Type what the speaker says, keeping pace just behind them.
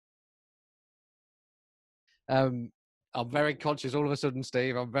I'm very conscious all of a sudden,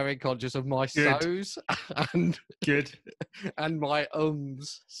 Steve. I'm very conscious of my so's and and my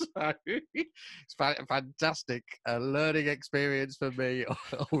ums. So it's fantastic learning experience for me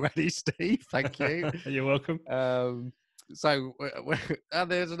already, Steve. Thank you. You're welcome. So, and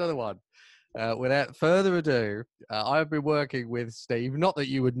there's another one. Without further ado, I've been working with Steve. Not that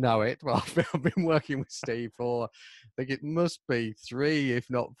you would know it, but I've been working with Steve for, I think it must be 3, if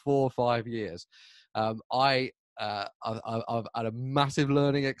not 4 or 5 years. I've had a massive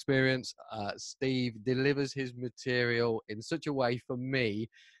learning experience. Steve delivers his material in such a way for me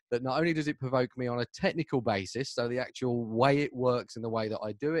that not only does it provoke me on a technical basis, so the actual way it works and the way that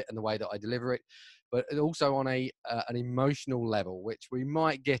I do it and the way that I deliver it, but also on an emotional level, which we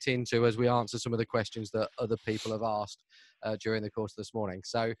might get into as we answer some of the questions that other people have asked during the course of this morning.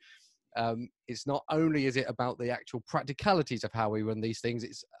 So it's not only is it about the actual practicalities of how we run these things,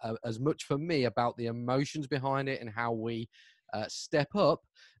 it's as much for me about the emotions behind it and how we step up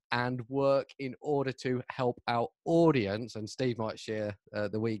and work in order to help our audience. And Steve might share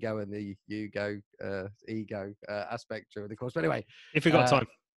the we go and the you go ego aspect during the course. But anyway, if we got time.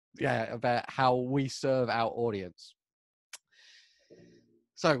 Yeah, about how we serve our audience.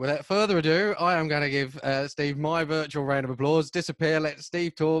 So without further ado, I am going to give Steve my virtual round of applause. Disappear, let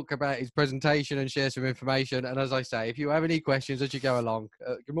Steve talk about his presentation and share some information. And as I say, if you have any questions as you go along,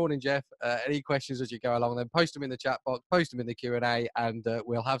 good morning, Jeff. Any questions as you go along, then post them in the chat box, post them in the Q&A, and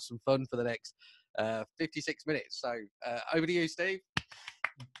we'll have some fun for the next 56 minutes. So over to you, Steve.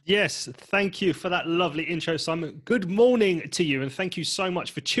 Yes, thank you for that lovely intro, Simon. Good morning to you, and thank you so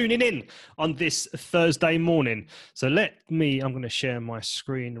much for tuning in on this Thursday morning. So I'm going to share my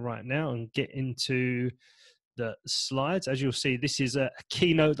screen right now and get into the slides. As you'll see, this is a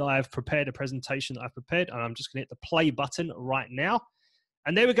keynote that I've prepared, a presentation that I've prepared, and I'm just going to hit the play button right now.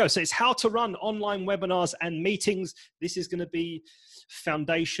 And there we go. So it's how to run online webinars and meetings. This is going to be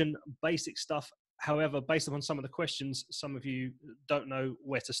foundation, basic stuff. However, based upon some of the questions, some of you don't know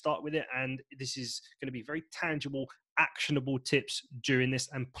where to start with it. And this is going to be very tangible, actionable tips during this.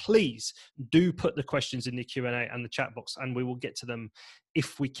 And please do put the questions in the Q&A and the chat box, and we will get to them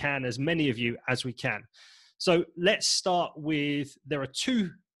if we can, as many of you as we can. So let's start with, there are 2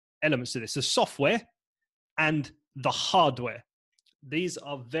 elements to this, the software and the hardware. These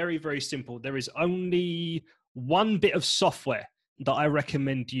are very, very simple. There is only one bit of software that I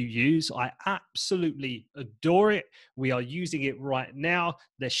recommend you use. I absolutely adore it. We are using it right now.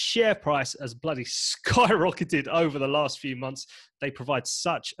 Their share price has bloody skyrocketed over the last few months. They provide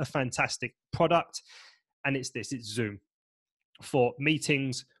such a fantastic product. And it's Zoom for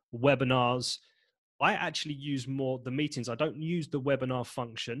meetings, webinars. I actually use more the meetings. I don't use the webinar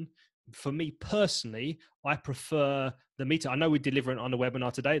function. For me personally, I prefer the meeting. I know we're delivering on a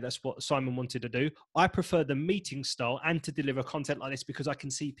webinar today. That's what Simon wanted to do. I prefer the meeting style and to deliver content like this because I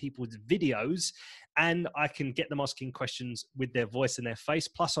can see people's videos and I can get them asking questions with their voice and their face.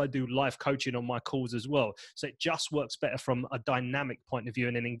 Plus, I do live coaching on my calls as well. So it just works better from a dynamic point of view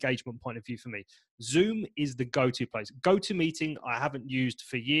and an engagement point of view for me. Zoom is the go-to place. GoToMeeting, I haven't used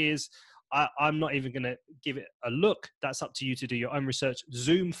for years. I'm not even going to give it a look. That's up to you to do your own research.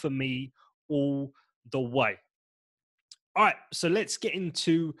 Zoom for me all the way. All right, so let's get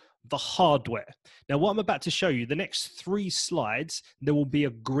into the hardware. Now, what I'm about to show you, the next 3 slides, there will be a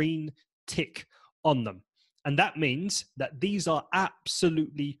green tick on them. And that means that these are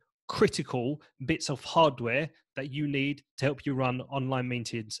absolutely critical bits of hardware that you need to help you run online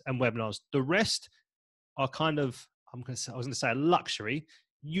meetings and webinars. The rest are kind of, I was going to say a luxury.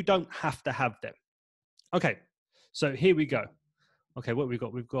 You don't have to have them. Okay, so here we go. Okay, what we've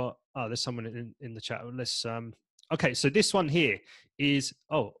got? We've got, oh, there's someone in the chat. Let's, okay, so this one here is,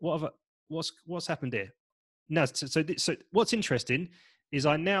 oh, what's happened here? Now, so what's interesting is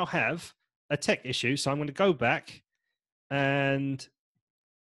I now have a tech issue. So I'm going to go back and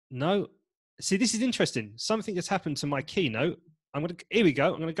no, see, this is interesting. Something has happened to my keynote. Here we go.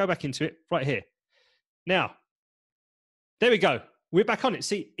 I'm going to go back into it right here. Now, there we go. We're back on it.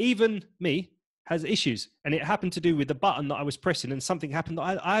 See, even me has issues, and it happened to do with the button that I was pressing, and something happened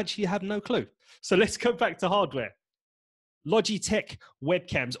that I actually have no clue. So let's go back to hardware. Logitech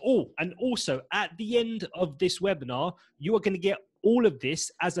webcams. Oh, and also at the end of this webinar, you are going to get all of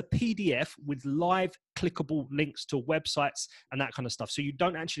this as a PDF with live clickable links to websites and that kind of stuff. So you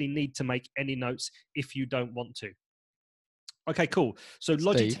don't actually need to make any notes if you don't want to. Okay, cool. So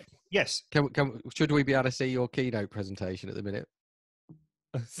Logitech. Steve, yes. Should we be able to see your keynote presentation at the minute?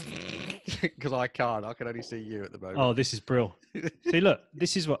 Because I can't. I can only see you at the moment. Oh, this is brilliant. See, look,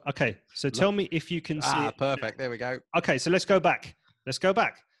 this is what. Okay, so tell me if you can see. Ah, perfect. There we go. Okay, so let's go back. Let's go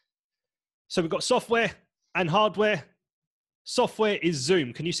back. So we've got software And hardware, software is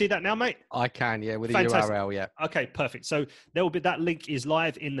Zoom. Can you see that now, mate? I can, yeah, with a Fantastic. URL, yeah. Okay, perfect. So there will be, that link is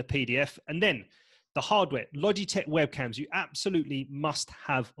live in the PDF. And then the hardware, Logitech webcams. You absolutely must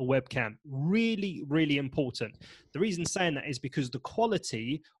have a webcam. Really, really important. The reason saying that is because the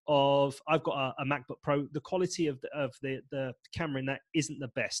quality of, I've got a MacBook Pro, the quality of the camera in that isn't the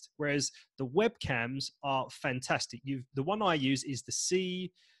best. Whereas the webcams are fantastic. The one I use is the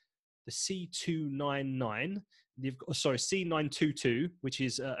C299. You've got, sorry, C922, which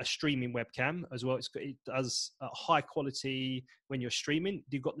is a streaming webcam as well. It does high quality when you're streaming.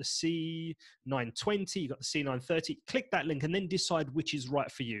 You've got the C920, you've got the C930. Click that link and then decide which is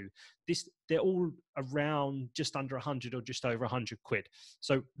right for you. They're all around just under 100 or just over 100 quid.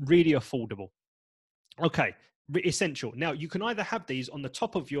 So really affordable. Okay, essential. Now, you can either have these on the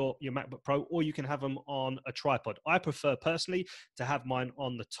top of your MacBook Pro, or you can have them on a tripod. I prefer personally to have mine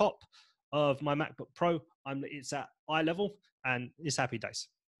on the top of my MacBook Pro. It's at eye level and it's happy days.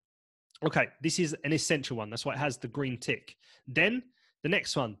 Okay, this is an essential one. That's why it has the green tick. Then the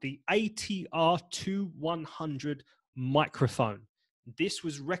next one, the ATR2100 microphone. This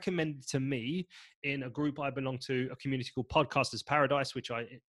was recommended to me in a group I belong to, a community called Podcasters Paradise, which I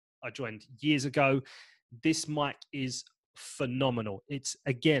joined years ago. This mic is phenomenal. It's,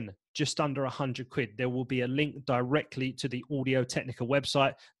 again, just under 100 quid. There will be a link directly to the Audio Technica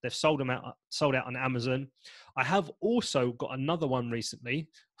website. They've sold out on Amazon. I have also got another one recently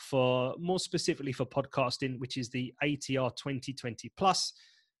for, more specifically for podcasting, which is the ATR 2020 Plus.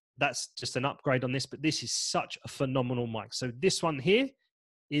 That's just an upgrade on this, but this is such a phenomenal mic. So this one here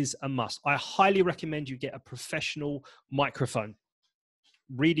is a must. I highly recommend you get a professional microphone.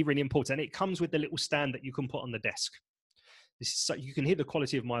 Really, really important. And it comes with the little stand that you can put on the desk. This is so you can hear the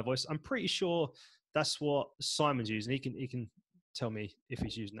quality of my voice. I'm pretty sure that's what Simon's using. He can tell me if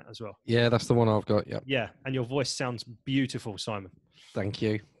he's using that as well. Yeah, that's the one I've got. Yeah. Yeah, and your voice sounds beautiful, Simon. Thank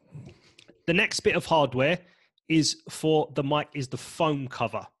you. The next bit of hardware is for the mic is the foam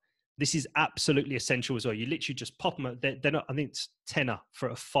cover. This is absolutely essential as well. You literally just pop them. They're not, I think it's tenner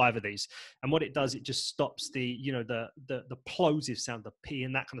for 5 of these. And what it does, it just stops the plosive sound, the P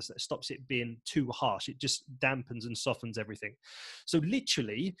and that kind of stuff. It stops it being too harsh. It just dampens and softens everything. So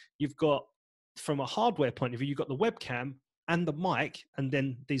literally, you've got, from a hardware point of view, you've got the webcam and the mic, and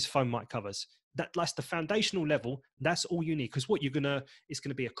then these foam mic covers. That's the foundational level. That's all you need, because what it's going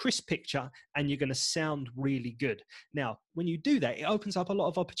to be a crisp picture and you're going to sound really good. Now, when you do that, it opens up a lot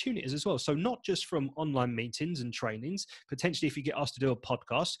of opportunities as well. So not just from online meetings and trainings, potentially if you get asked to do a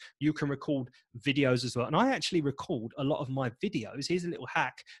podcast, you can record videos as well. And I actually record a lot of my videos. Here's a little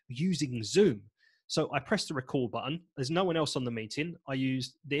hack using Zoom. So I press the record button. There's no one else on the meeting. I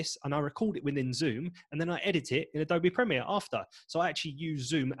use this and I record it within Zoom, and then I edit it in Adobe Premiere after. So I actually use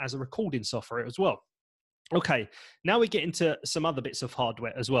Zoom as a recording software as well. Okay, now we get into some other bits of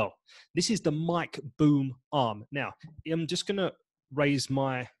hardware as well. This is the mic boom arm. Now, I'm just going to raise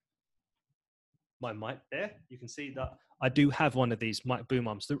my mic there. You can see that I do have one of these mic boom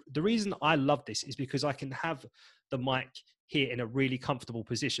arms. The reason I love this is because I can have the mic here in a really comfortable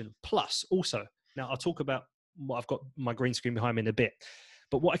position. Plus, also, now I'll talk about what I've got my green screen behind me in a bit.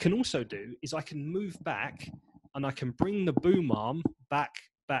 But what I can also do is I can move back and I can bring the boom arm back.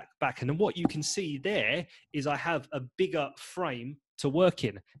 And then what you can see there is I have a bigger frame to work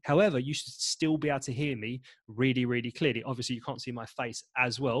in. However, you should still be able to hear me really, really clearly. Obviously, you can't see my face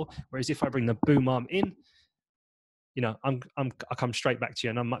as well. Whereas if I bring the boom arm in, I come straight back to you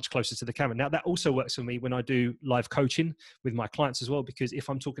and I'm much closer to the camera. Now, that also works for me when I do live coaching with my clients as well, because if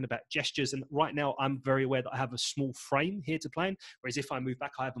I'm talking about gestures, and right now I'm very aware that I have a small frame here to play in, whereas if I move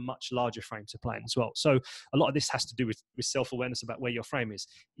back, I have a much larger frame to play in as well. So a lot of this has to do with self-awareness about where your frame is.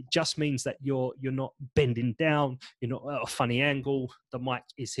 It just means that you're not bending down, you're not at a funny angle, the mic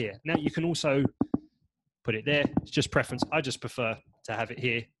is here. Now, you can also put it there. It's just preference. I just prefer to have it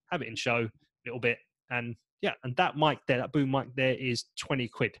here, have it in show a little bit, and yeah, and that mic there, that boom mic there is 20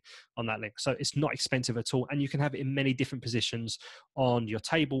 quid on that link. So it's not expensive at all. And you can have it in many different positions on your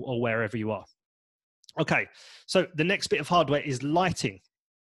table or wherever you are. Okay, so the next bit of hardware is lighting.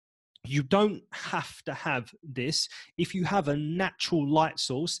 You don't have to have this. If you have a natural light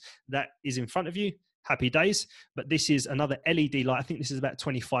source that is in front of you, happy days. But this is another LED light. I think this is about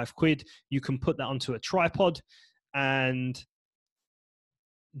 25 quid. You can put that onto a tripod, and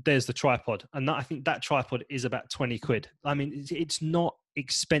there's the tripod. And I think that tripod is about 20 quid. I mean, it's not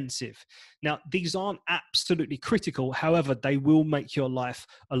expensive. Now, these aren't absolutely critical. However, they will make your life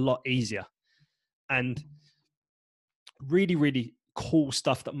a lot easier. And really, really cool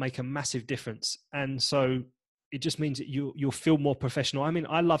stuff that make a massive difference. And so it just means that you'll feel more professional. I mean,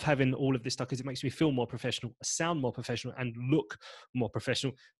 I love having all of this stuff because it makes me feel more professional, sound more professional, and look more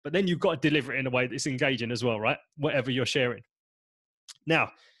professional. But then you've got to deliver it in a way that's engaging as well, right? Whatever you're sharing.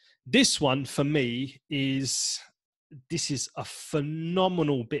 Now, this one for me this is a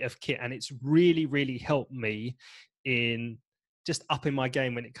phenomenal bit of kit, and it's really, really helped me in just upping my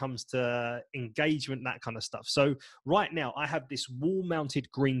game when it comes to engagement, that kind of stuff. So right now I have this wall mounted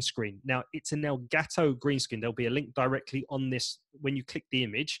green screen. Now it's an Elgato green screen. There'll be a link directly on this when you click the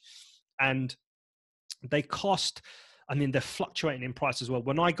image, and they cost, I mean, they're fluctuating in price as well.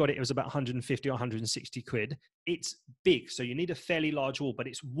 When I got it, it was about 150 or 160 quid. It's big, so you need a fairly large wall, but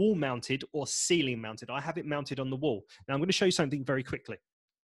it's wall mounted or ceiling mounted. I have it mounted on the wall. Now I'm going to show you something very quickly.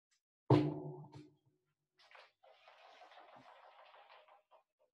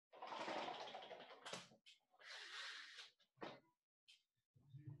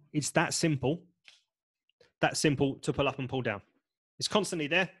 It's that simple to pull up and pull down. It's constantly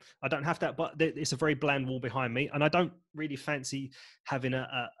there. I don't have that, but it's a very bland wall behind me, and I don't really fancy having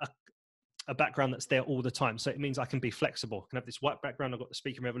a background that's there all the time. So it means I can be flexible. I can have this white background. I've got the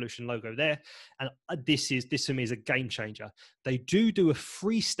Speaking Revolution logo there, and this for me is a game changer. They do a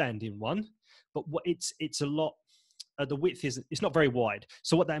freestanding one, but it's a lot. The width it's not very wide.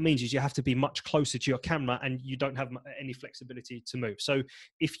 So what that means is you have to be much closer to your camera, and you don't have any flexibility to move. So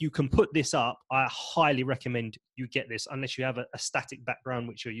if you can put this up, I highly recommend you get this, unless you have a static background,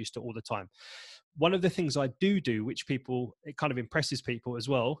 which you're used to all the time. One of the things I do, which it kind of impresses people as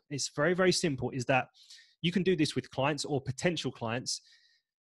well, it's very, very simple, is that you can do this with clients or potential clients,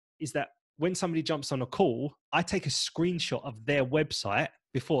 is that when somebody jumps on a call, I take a screenshot of their website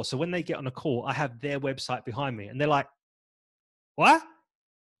before. So when they get on a call, I have their website behind me, and they're like, what?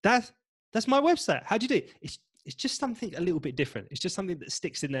 That's my website. How'd you do it? It's just something a little bit different. It's just something that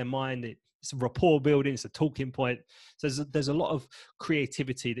sticks in their mind. It's a rapport building. It's a talking point. So there's a lot of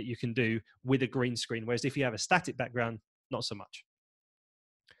creativity that you can do with a green screen. Whereas if you have a static background, not so much.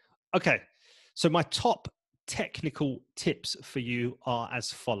 Okay. So my top technical tips for you are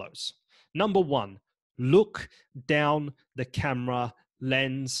as follows. Number one, look down the camera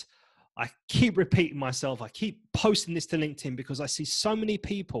lens. I keep repeating myself. I keep posting this to LinkedIn because I see so many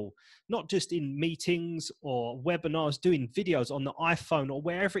people, not just in meetings or webinars, doing videos on the iPhone or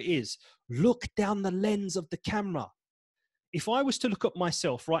wherever it is. Look down the lens of the camera. If I was to look at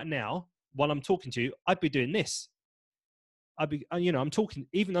myself right now while I'm talking to you, I'd be doing this. I'm talking,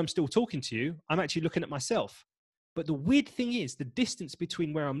 even though I'm still talking to you, I'm actually looking at myself. But the weird thing is the distance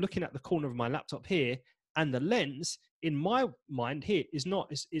between where I'm looking at the corner of my laptop here and the lens in my mind here is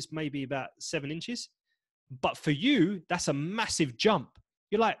maybe about 7 inches. But for you, that's a massive jump.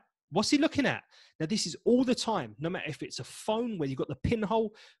 You're like, what's he looking at? Now, this is all the time, no matter if it's a phone where you've got the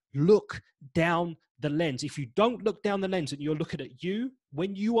pinhole, look down the lens. If you don't look down the lens and you're looking at you,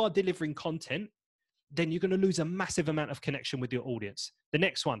 when you are delivering content, then you're going to lose a massive amount of connection with your audience. The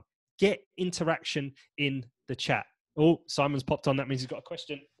next one, get interaction in the chat. Oh, Simon's popped on. That means he's got a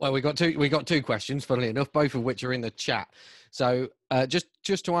question. Well, we got two questions, funnily enough, both of which are in the chat. So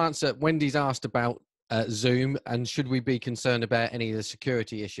just to answer, Wendy's asked about Zoom and should we be concerned about any of the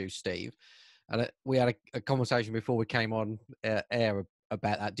security issues, Steve? And we had a conversation before we came on air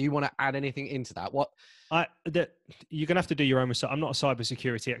about that. Do you want to add anything into that? You're going to have to do your own research. I'm not a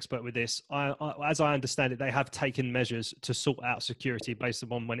cybersecurity expert with this. As I understand it, they have taken measures to sort out security based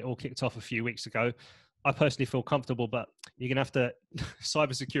upon when it all kicked off a few weeks ago. I personally feel comfortable, but you're going to have to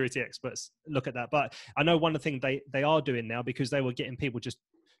cybersecurity experts look at that. But I know one of the things they are doing now, because they were getting people just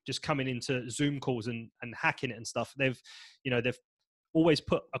coming into Zoom calls and hacking it and stuff. They've always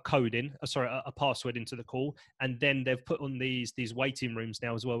put a code in, a password into the call. And then they've put on these waiting rooms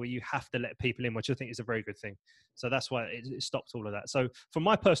now as well, where you have to let people in, which I think is a very good thing. So that's why it stopped all of that. So from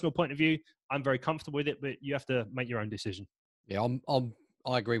my personal point of view, I'm very comfortable with it, but you have to make your own decision. Yeah,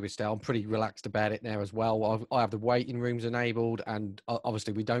 I agree with Stel. I'm pretty relaxed about it now as well. I have the waiting rooms enabled, and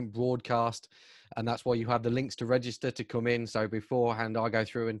obviously we don't broadcast, and that's why you have the links to register to come in. So beforehand, I go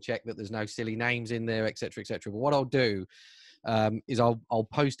through and check that there's no silly names in there, etc., etc. But what I'll do is I'll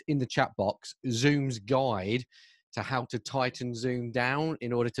post in the chat box Zoom's guide to how to tighten Zoom down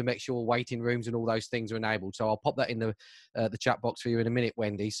in order to make sure waiting rooms and all those things are enabled. So I'll pop that in the chat box for you in a minute,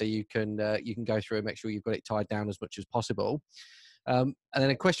 Wendy, so you can go through and make sure you've got it tied down as much as possible. And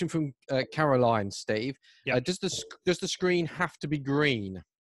then a question from Caroline, Steve. Yep. Does the screen have to be green?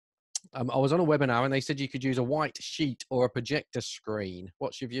 I was on a webinar and they said you could use a white sheet or a projector screen.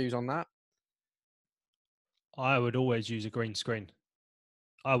 What's your views on that? I would always use a green screen.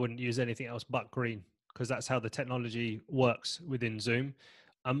 I wouldn't use anything else but green, because that's how the technology works within Zoom.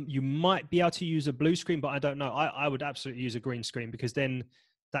 You might be able to use a blue screen, but I don't know. I would absolutely use a green screen, because then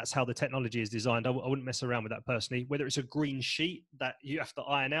that's how the technology is designed. I wouldn't mess around with that personally. Whether it's a green sheet that you have to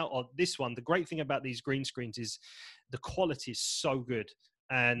iron out, or this one, the great thing about these green screens is the quality is so good,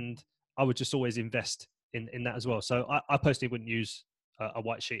 and I would just always invest in that as well. So I personally wouldn't use a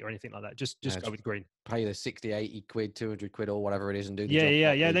white sheet or anything like that. Just go with green. Pay the 60, 80 quid, 200 quid or whatever it is and do the Yeah, job yeah, yeah.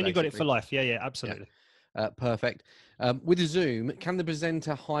 properly, Then you got it basically. for life. Yeah, yeah, absolutely. Perfect. With Zoom, can the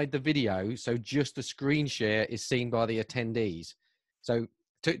presenter hide the video so just the screen share is seen by the attendees? So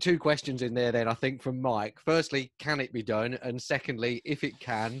two questions in there then, I think, from Mike. Firstly, can it be done? And secondly, if it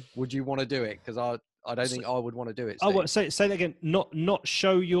can, would you want to do it? Because I don't think I would want to do it, Steve. Oh, what, say that again. Not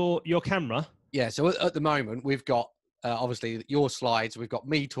show your camera. Yeah, so at the moment, we've got, obviously, your slides. We've got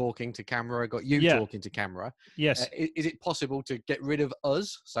me talking to camera, got you talking to camera. Yes. Is it possible to get rid of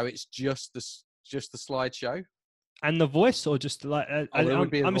us so it's just the slideshow? And the voice, or just like there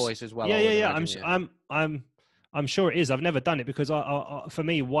would be a voice as well. Yeah. I'm sure it is. I've never done it because for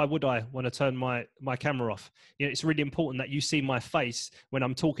me, why would I want to turn my camera off? You know, it's really important that you see my face when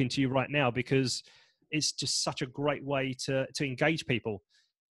I'm talking to you right now, because it's just such a great way to engage people.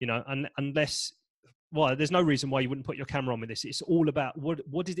 You know, unless, well, there's no reason why you wouldn't put your camera on with this. It's all about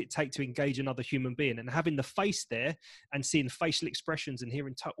what does it take to engage another human being, and having the face there and seeing facial expressions and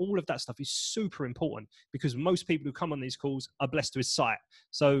hearing all of that stuff is super important, because most people who come on these calls are blessed with sight.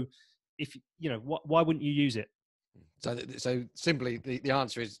 So if, you know, why wouldn't you use it? So simply the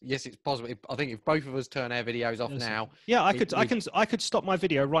answer is yes, it's possible. I think if both of us turn our videos off now. Yeah, I could stop my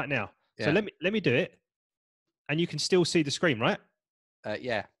video right now. Yeah. So let me do it. And you can still see the screen, right?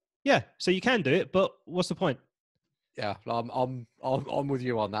 Yeah. Yeah, so you can do it, but what's the point? Yeah, I'm with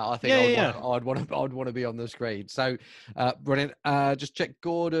you on that. I think I'd want to be on the screen. So, brilliant. Just check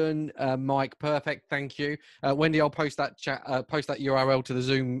Gordon, Mike. Perfect. Thank you, Wendy. I'll post that post that URL to the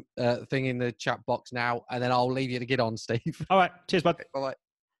Zoom thing in the chat box now, and then I'll leave you to get on, Steve. All right. Cheers, bud. Bye.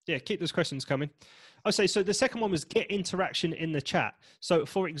 Yeah, keep those questions coming. I'll say, so the second one was get interaction in the chat. So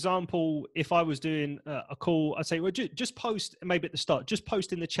for example, if I was doing a call, I'd say, well, just post, maybe at the start, just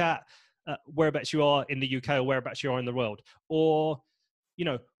post in the chat whereabouts you are in the UK or whereabouts you are in the world. Or, you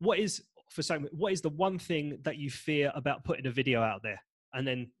know, what is the one thing that you fear about putting a video out there? And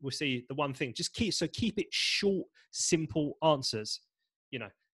then we'll see the one thing. Just keep it short, simple answers. You know,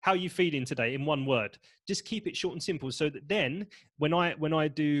 how are you feeling today in one word? Just keep it short and simple, so that then when I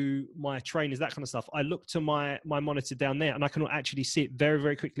do my trainings, that kind of stuff, I look to my monitor down there and I can actually see it very,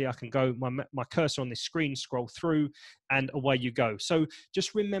 very quickly. I can go my cursor on this screen, scroll through, and away you go. So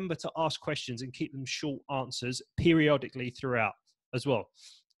just remember to ask questions and keep them short answers periodically throughout as well.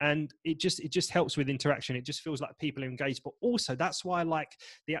 And it just helps with interaction. It just feels like people are engaged. But also, that's why I like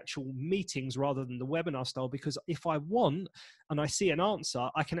the actual meetings rather than the webinar style, because if I want and I see an answer,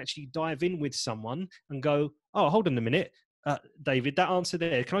 I can actually dive in with someone and go, oh, hold on a minute, David, that answer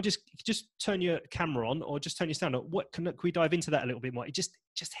there, can I just turn your camera on, or just turn your sound on? Can we dive into that a little bit more? It just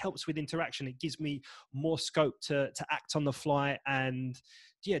helps with interaction. It gives me more scope to act on the fly, and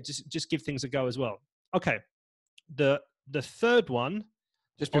yeah, just give things a go as well. Okay, the third one.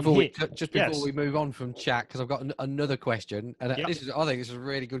 Just before we move on from chat, because I've got another question, and I think this is a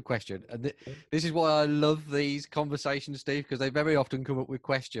really good question, and this is why I love these conversations, Steve, because they very often come up with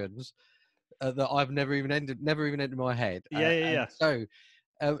questions that I've never even entered my head. So,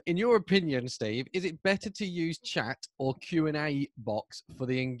 in your opinion, Steve, is it better to use chat or Q&A box for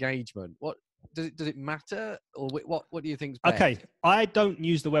the engagement? What does it matter, or what do you think is best? Okay, I don't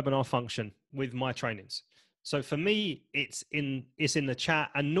use the webinar function with my trainings. So for me, it's in the chat,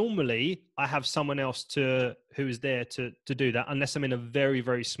 and normally I have someone else who is there to do that, unless I'm in a very,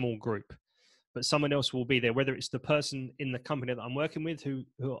 very small group. But someone else will be there, whether it's the person in the company that I'm working with, who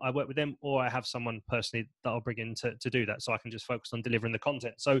I work with them, or I have someone personally that I'll bring in to do that, so I can just focus on delivering the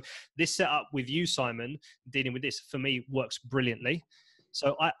content. So this setup with you, Simon, dealing with this, for me works brilliantly.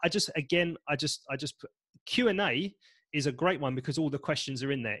 So I just put Q&A is a great one, because all the questions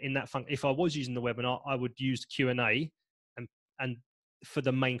are in there in that function. If I was using the webinar, I would use Q&A and for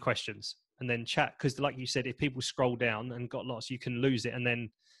the main questions, and then chat, because like you said, if people scroll down and got lots, you can lose it, and then,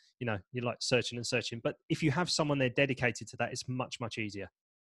 you know, you're like searching and searching. But if you have someone there dedicated to that, it's much, much easier.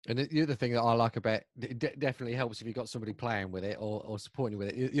 And the other thing that I like about it, definitely helps if you've got somebody playing with it or supporting with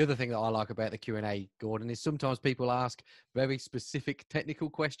it. The other thing that I like about the Q&A, Gordon, is sometimes people ask very specific technical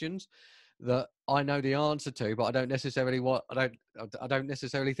questions that I know the answer to, but I don't necessarily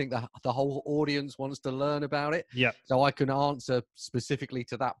think that the whole audience wants to learn about it. Yeah. So I can answer specifically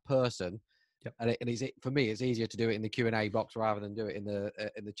to that person. Yep. And for me, it's easier to do it in the Q&A box rather than do it in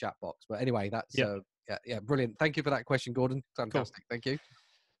the chat box. But anyway, that's brilliant. Thank you for that question, Gordon. Fantastic. Cool. Thank you.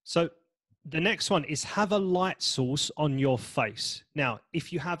 So the next one is have a light source on your face. Now,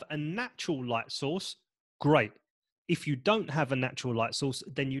 if you have a natural light source, great. If you don't have a natural light source,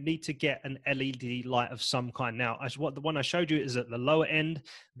 then you need to get an LED light of some kind. Now, what the one I showed you is at the lower end.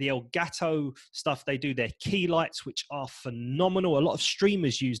 The Elgato stuff, they do their key lights, which are phenomenal. A lot of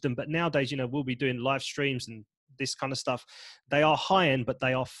streamers use them, but nowadays, we'll be doing live streams and this kind of stuff. They are high end, but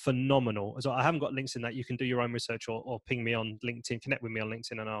they are phenomenal. So I haven't got links in that. You can do your own research or ping me on LinkedIn, connect with me on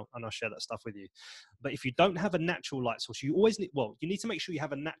LinkedIn, and I'll share that stuff with you. But if you don't have a natural light source, you need to make sure you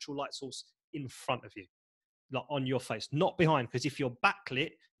have a natural light source in front of you, like on your face, not behind, because if you're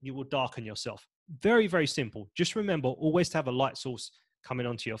backlit, you will darken yourself. Very, very simple. Just remember always to have a light source coming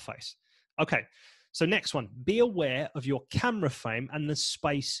onto your face. Okay, so next one, be aware of your camera frame and the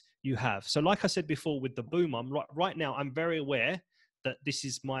space you have. So like I said before with the boom arm, right now I'm very aware that this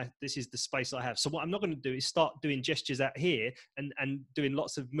is the space I have. So what I'm not going to do is start doing gestures out here and doing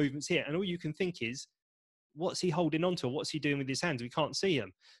lots of movements here. And all you can think is, what's he holding on to? What's he doing with his hands? We can't see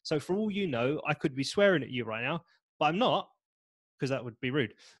him. So for all you know, I could be swearing at you right now, but I'm not, because that would be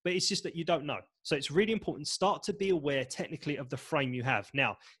rude. But it's just that you don't know. So it's really important. Start to be aware technically of the frame you have.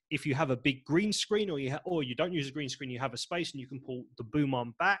 Now, if you have a big green screen or you don't use a green screen, you have a space and you can pull the boom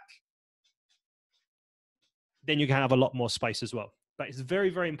arm back, then you can have a lot more space as well. But it's very,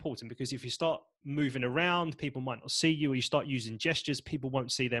 very important, because if you start moving around, people might not see you, or you start using gestures, people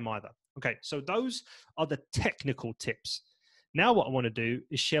won't see them either. Okay, so those are the technical tips. Now what I want to do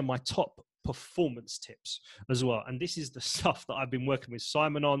is share my top performance tips as well. And this is the stuff that I've been working with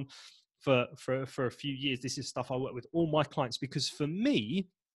Simon on for a few years. This is stuff I work with all my clients, because for me,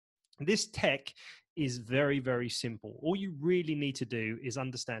 this tech is very, very simple. All you really need to do is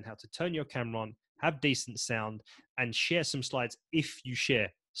understand how to turn your camera on, have decent sound, and share some slides if you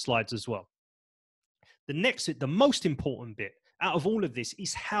share slides as well. The most important bit out of all of this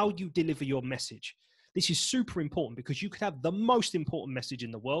is how you deliver your message. This is super important, because you could have the most important message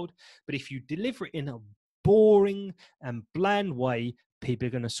in the world, but if you deliver it in a boring and bland way, people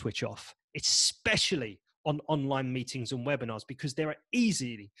are going to switch off, especially on online meetings and webinars, because there are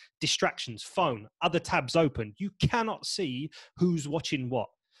easily distractions, phone, other tabs open. You cannot see who's watching what.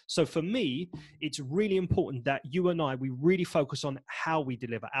 So for me, it's really important that you and we really focus on how we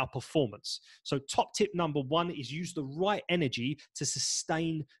deliver our performance. So top tip number one is use the right energy to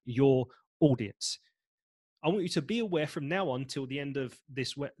sustain your audience. I want you to be aware from now on till the end of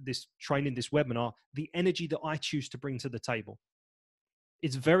this training, this webinar, the energy that I choose to bring to the table.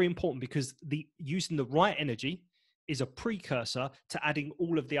 It's very important, because using the right energy is a precursor to adding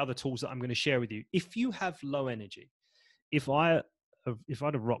all of the other tools that I'm going to share with you. If you have low energy, if I'd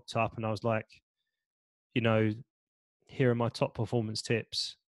have rocked up and I was like, here are my top performance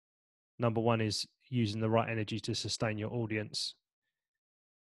tips. Number one is using the right energy to sustain your audience.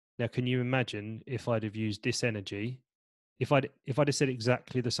 Now, can you imagine if I'd have used this energy, if I'd have said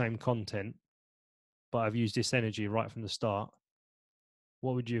exactly the same content, but I've used this energy right from the start,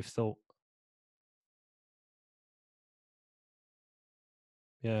 what would you have thought?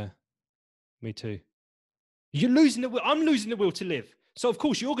 Yeah, me too. You're losing the will. I'm losing the will to live. So of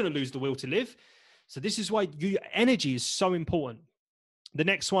course you're going to lose the will to live. So this is why your energy is so important. The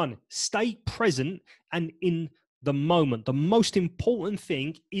next one, stay present and in the moment. The most important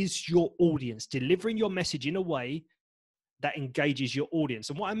thing is your audience, delivering your message in a way that engages your audience.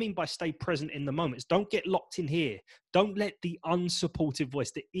 And what I mean by stay present in the moment is don't get locked in here. Don't let the unsupportive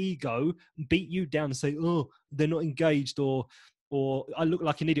voice, the ego, beat you down and say, oh, they're not engaged, or I look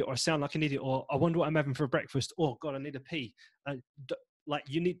like an idiot, or I sound like an idiot, or I wonder what I'm having for breakfast. Oh God, I need a pee.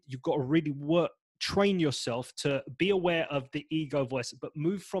 You've got to really train yourself to be aware of the ego voice, but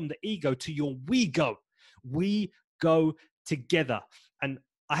move from the ego to your we go. We go together. And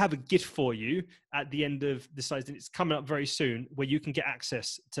I have a gift for you at the end of the slides, and it's coming up very soon, where you can get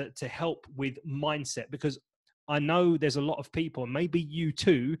access to help with mindset, because I know there's a lot of people, and maybe you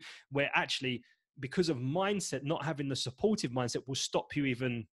too, where actually because of mindset, not having the supportive mindset will stop you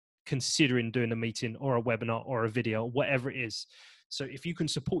even considering doing a meeting or a webinar or a video, whatever it is. So if you can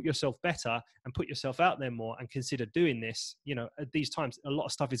support yourself better and put yourself out there more and consider doing this, at these times, a lot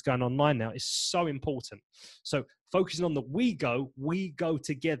of stuff is going online now. It's so important. So focusing on the we go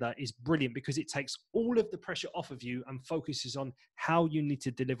together is brilliant, because it takes all of the pressure off of you and focuses on how you need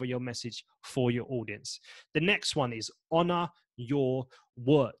to deliver your message for your audience. The next one is honor your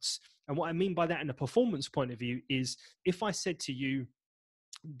words. And what I mean by that in a performance point of view is, if I said to you,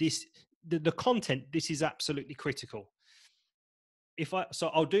 the content, this is absolutely critical. So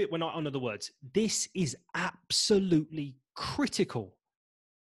I'll do it when I honor the words. This is absolutely critical.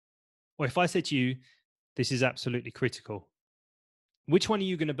 Or if I said to you, this is absolutely critical, Which one are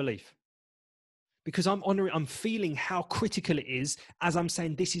you going to believe? Because I'm feeling how critical it is as I'm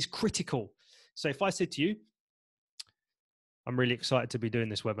saying this is critical. So if I said to you, I'm really excited to be doing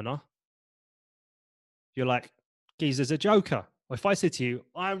this webinar, you're like, Geezer's a joker. Or if I said to you,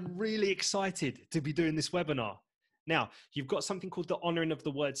 I'm really excited to be doing this webinar. Now, you've got something called the honoring of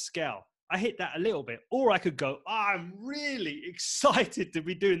the word scale. I hit that a little bit. Or I could go, I'm really excited to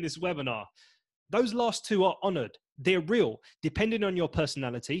be doing this webinar. Those last two are honored. They're real. Depending on your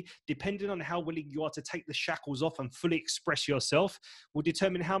personality, depending on how willing you are to take the shackles off and fully express yourself, will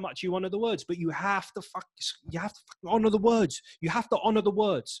determine how much you honor the words. But you have to honor the words. You have to honor the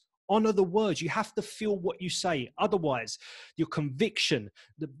words. Honor the words. You have to feel what you say. Otherwise, your conviction,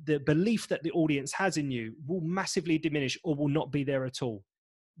 the belief that the audience has in you will massively diminish or will not be there at all.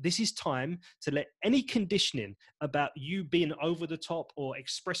 This is time to let any conditioning about you being over the top or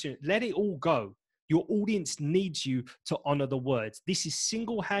expressing it, let it all go. Your audience needs you to honor the words. This is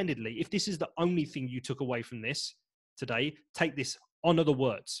single-handedly, if this is the only thing you took away from this today, take this, honor the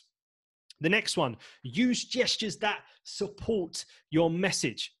words. The next one, use gestures that support your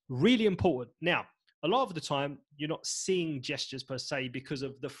message. Really important. Now, a lot of the time, you're not seeing gestures per se because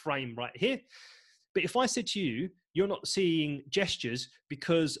of the frame right here. But if I said to you, you're not seeing gestures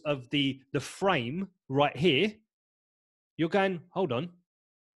because of the frame right here, you're going, hold on,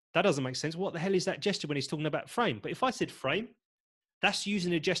 that doesn't make sense. What the hell is that gesture when he's talking about frame? But if I said frame, that's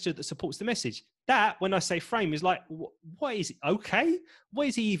using a gesture that supports the message. That, when I say frame, is like, what is it? Okay? What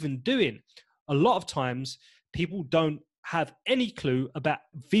is he even doing? A lot of times, people don't have any clue about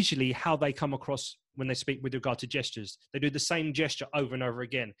visually how they come across when they speak with regard to gestures. They do the same gesture over and over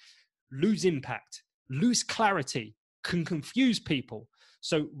again. Lose impact, lose clarity, can confuse people.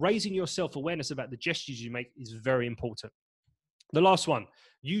 So raising your self-awareness about the gestures you make is very important. The last one,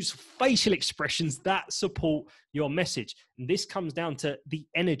 use facial expressions that support your message. And this comes down to the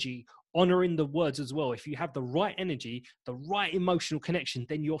energy, honoring the words as well. If you have the right energy, the right emotional connection,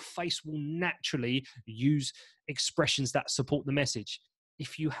 then your face will naturally use expressions that support the message.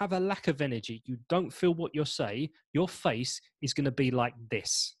 If you have a lack of energy, you don't feel what you say, your face is going to be like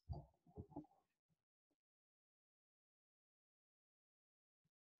this.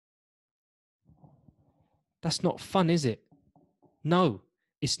 That's not fun, is it? No,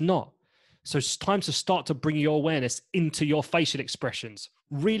 it's not. So it's time to start to bring your awareness into your facial expressions.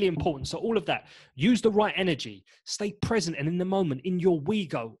 Really important. So all of that, use the right energy, stay present and in the moment, in your we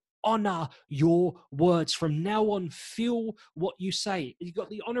go. Honor your words. From now on, feel what you say. You've got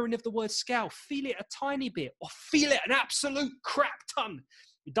the honoring of the word scale. Feel it a tiny bit or feel it an absolute crap ton.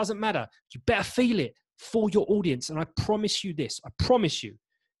 It doesn't matter. You better feel it for your audience. And I promise you this, I promise you,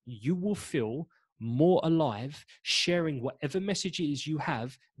 you will feel more alive, sharing whatever message it is you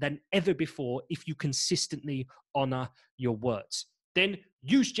have than ever before if you consistently honor your words. Then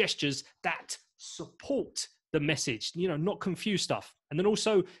use gestures that support the message, not confuse stuff. And then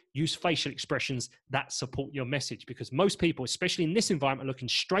also use facial expressions that support your message, because most people, especially in this environment, are looking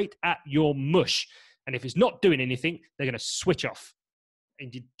straight at your mush. And if it's not doing anything, they're going to switch off.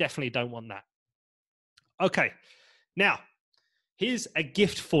 And you definitely don't want that. Okay, now here's a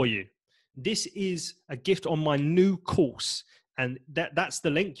gift for you. This is a gift on my new course, and that's the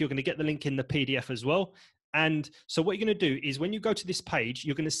link. You're going to get the link in the PDF as well. And so what you're going to do is when you go to this page,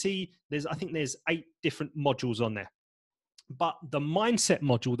 you're going to see I think there's 8 different modules on there. But the mindset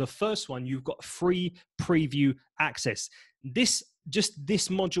module, the first one, you've got free preview access. This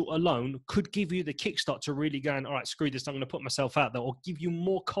module alone could give you the kickstart to really going, all right, screw this, I'm going to put myself out there, or give you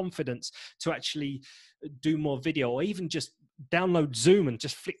more confidence to actually do more video, or even just download Zoom and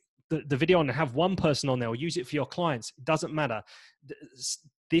just flick the video on and have one person on there, or use it for your clients. It doesn't matter.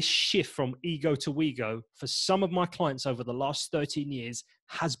 This shift from ego to we go for some of my clients over the last 13 years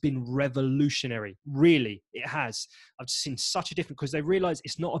has been revolutionary. Really, it has. I've seen such a difference because they realize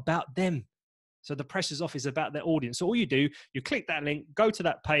it's not about them. So the pressure's off, is about their audience. So all you do, you click that link, go to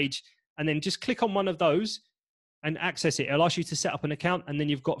that page, and then just click on one of those and access it. It'll ask you to set up an account, and then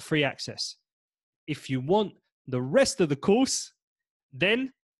you've got free access. If you want the rest of the course,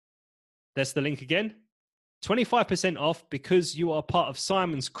 then that's the link again. 25% off because you are part of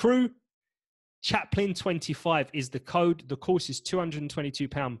Simon's crew. Chaplin25 is the code. The course is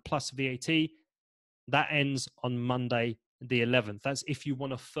 £222 plus VAT. That ends on Monday the 11th. That's if you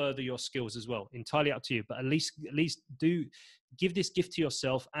want to further your skills as well. Entirely up to you. But at least do give this gift to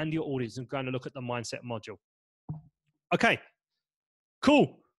yourself and your audience and go and look at the mindset module. Okay,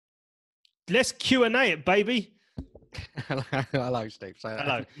 cool. Let's Q&A it, baby. Hello, Steve. So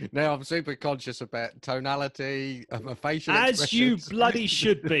Hello. now I'm super conscious about tonality, my facial As you expressions, bloody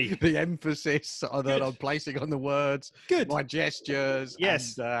should be. the emphasis that I'm placing on the words, Good. my gestures,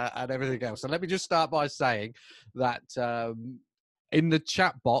 Yes. and everything else. So let me just start by saying that in the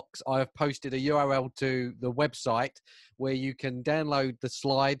chat box, I have posted a URL to the website where you can download the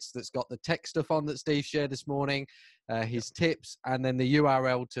slides that's got the tech stuff on that Steve shared this morning, his tips, and then the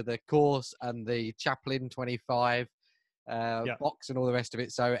URL to the course and the Chaplin 25 box and all the rest of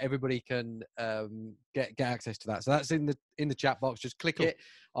it, so everybody can get access to that. So that's in the chat box. Just click it.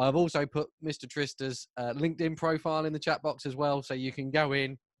 I've also put Mr. Trister's LinkedIn profile in the chat box as well, so you can go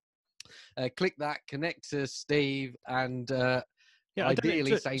in, click that, connect to Steve, and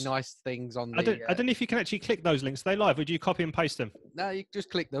ideally say nice things on the I don't know if you can actually click those links. Are they live? Would you copy and paste them? No, you just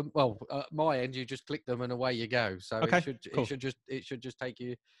click them. Well, my end, you just click them and away you go. So okay, it should just take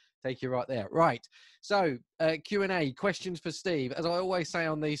you right there. Right. So Q&A, questions for Steve. As I always say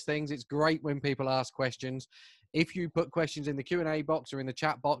on these things, it's great when people ask questions. If you put questions in the Q&A box or in the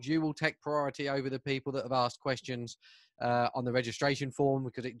chat box, you will take priority over the people that have asked questions on the registration form,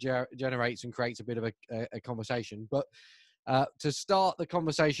 because it generates and creates a bit of a conversation. But to start the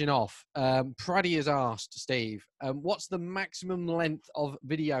conversation off, Praddy has asked, Steve, what's the maximum length of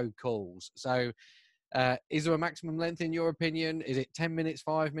video calls? So is there a maximum length in your opinion? Is it 10 minutes,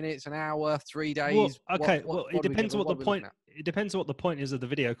 5 minutes, an hour, 3 days? Well, it depends what the point. It depends what the point is of the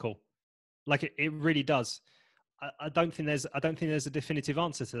video call. Like it really does. I don't think there's a definitive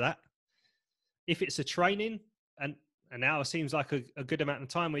answer to that. If it's a training, and an hour seems like a good amount of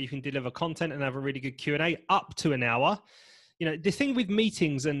time where you can deliver content and have a really good Q&A, up to an hour. You know, the thing with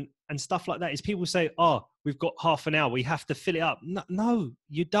meetings and stuff like that is people say, oh, we've got half an hour, we have to fill it up. No,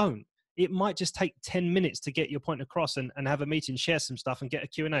 you don't. It might just take 10 minutes to get your point across and have a meeting, share some stuff and get a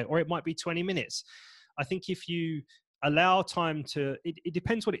Q&A, or it might be 20 minutes. I think if you allow time to, it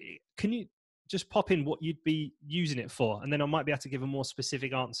depends can you just pop in what you'd be using it for? And then I might be able to give a more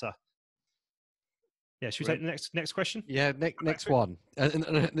specific answer. Yeah, should we take the next question? Yeah, next one.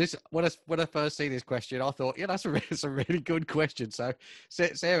 And this, when I first see this question, I thought, yeah, that's a really good question. So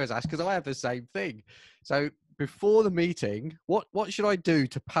Sarah's asked, because I have the same thing. So before the meeting, what should I do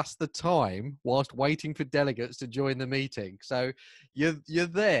to pass the time whilst waiting for delegates to join the meeting? So you're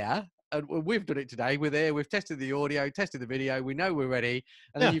there, and we've done it today. We're there. We've tested the audio, tested the video. We know we're ready,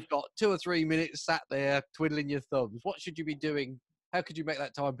 and then you've got 2 or 3 minutes sat there twiddling your thumbs. What should you be doing? How could you make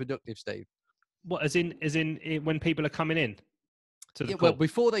that time productive, Steve? What, as in when people are coming in to the call? Well,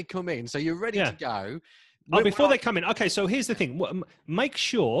 before they come in, so you're ready to go. Before they come in. Okay, so here's the thing. Make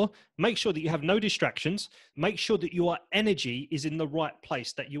sure that you have no distractions. Make sure that your energy is in the right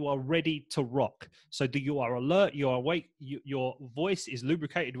place, that you are ready to rock. So that you are alert, you are awake, your voice is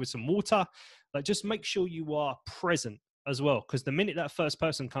lubricated with some water. Like, just make sure you are present as well. Because the minute that first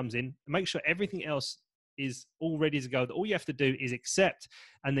person comes in, make sure everything else is all ready to go. That all you have to do is accept,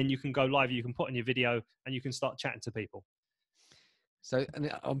 and then you can go live. You can put on your video and you can start chatting to people. So,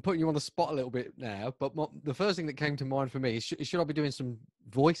 and I'm putting you on the spot a little bit now, but the first thing that came to mind for me is, should I be doing some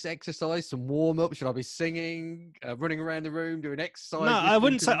voice exercise, some warm up? Should I be singing, running around the room, doing exercise? No, I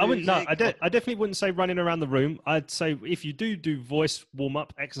wouldn't say. I definitely wouldn't say running around the room. I'd say if you do voice warm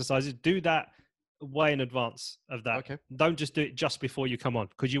up exercises, do that way in advance of that. Okay. Don't just do it just before you come on,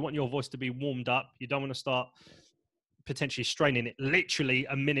 because you want your voice to be warmed up. You don't want to start potentially straining it literally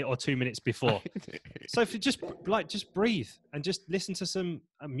a minute or 2 minits before. So if you just breathe and just listen to some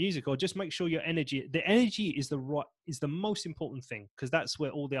music, or just make sure the energy is the most important thing, because that's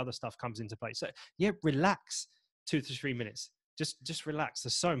where all the other stuff comes into play. So yeah, relax 2 to 3 minutes. Just relax.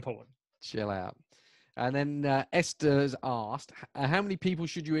 That's so important. Chill out. And then Esther's asked, how many people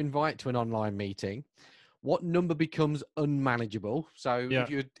should you invite to an online meeting? What number becomes unmanageable? So if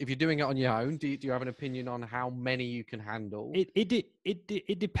you're doing it on your own, do you have an opinion on how many you can handle?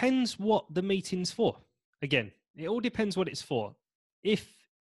 It depends what the meeting's for. Again, it all depends what it's for. If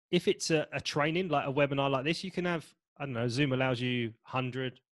it's a training, like a webinar like this, you can have, I don't know, Zoom allows you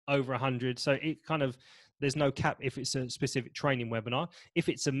 100, over 100. So it kind of, there's no cap if it's a specific training webinar. If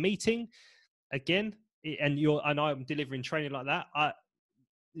it's a meeting, again, and I'm delivering training like that,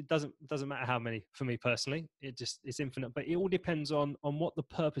 it doesn't matter how many for me personally. It's infinite, but it all depends on what the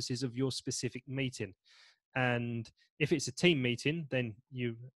purpose is of your specific meeting. And if it's a team meeting, then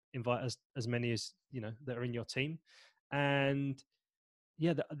you invite as many as that are in your team. And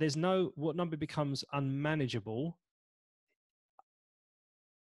yeah, there's what number becomes unmanageable.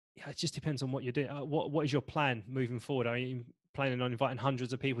 Yeah, it just depends on what you're doing. What is your plan moving forward? Are you planning on inviting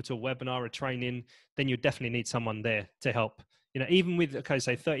hundreds of people to a webinar, a training? Then you definitely need someone there to help. Even with,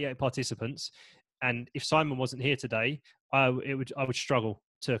 say 38 participants, And if Simon wasn't here today, I would struggle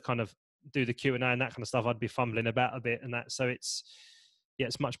to kind of do the Q&A and that kind of stuff. I'd be fumbling about a bit and that. So it's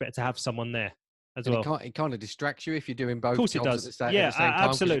much better to have someone there as And well. it kind of distracts you if you're doing Of both course it jobs at does. at the same time.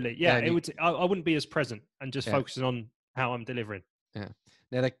 Absolutely. Yeah, You, I wouldn't be as present and just yeah. focusing on how I'm delivering. Yeah.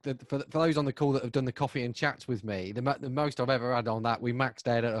 Now, for those on the call that have done the coffee and chats with me, the most I've ever had on that, we maxed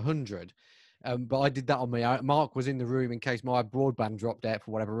out at 100. But I did that on my own. Mark was in the room in case my broadband dropped out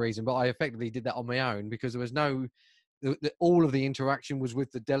for whatever reason. But I effectively did that on my own because there was no, all of the interaction was with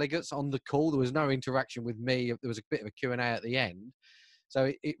the delegates on the call. There was no interaction with me. There was a bit of a Q&A at the end.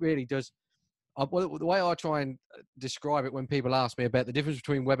 So it really does. Well, the way I try and describe it when people ask me about the difference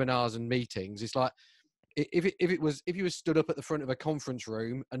between webinars and meetings, it's like, if you were stood up at the front of a conference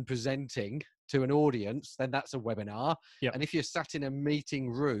room and presenting to an audience, then that's a webinar. Yep. And if you're sat in a meeting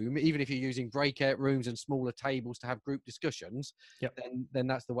room, even if you're using breakout rooms and smaller tables to have group discussions, yep. then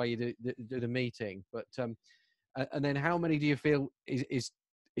that's the way you do the meeting. But and then how many do you feel is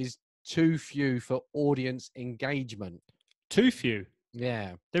too few for audience engagement? Too few?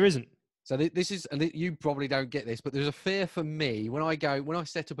 Yeah, there isn't. So this is, and you probably don't get this, but there's a fear for me when I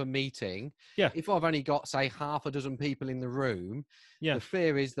set up a meeting. Yeah. If I've only got, say, half a dozen people in the room, yeah. the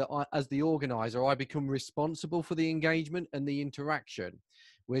fear is that as the organizer, I become responsible for the engagement and the interaction.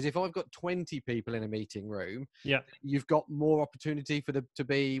 Whereas if I've got 20 people in a meeting room, yeah, you've got more opportunity for them to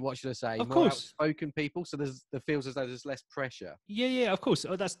be, what should I say, of more course, outspoken people. So there feels as though there's less pressure. Yeah, of course.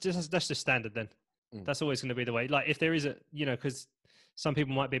 Oh, that's just standard then. That's always going to be the way. Like if there is a, because some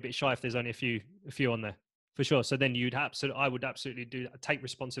people might be a bit shy if there's only a few on there, for sure. So then I would absolutely take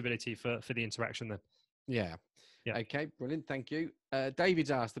responsibility for the interaction then. Yeah. Yeah. Okay, brilliant. Thank you.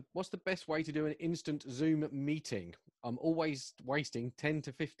 David's asked, what's the best way to do an instant Zoom meeting? I'm always wasting 10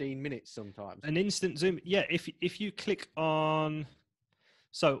 to 15 minutes sometimes. An instant Zoom. Yeah. If you click on,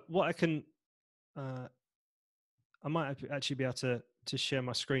 so what I can, I might actually be able to share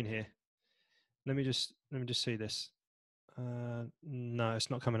my screen here. Let me just see this. No, it's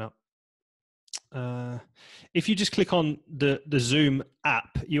not coming up. If you just click on the Zoom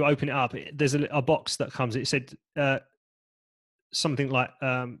app, you open it up. There's a box that comes. It said something like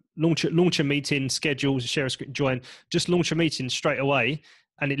launch a meeting, schedule, share a screen, join. Just launch a meeting straight away,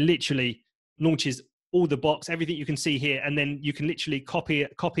 and it literally launches all the box, everything you can see here, and then you can literally copy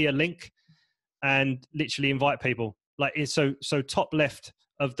a link and literally invite people. Like so top left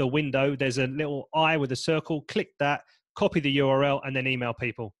of the window, there's a little eye with a circle. Click that, copy the URL, and then email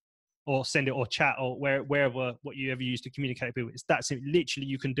people, or send it, or chat, or wherever what you ever use to communicate with people. That's it. Literally,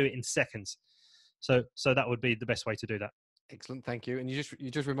 you can do it in seconds. So that would be the best way to do that. Excellent, thank you. And you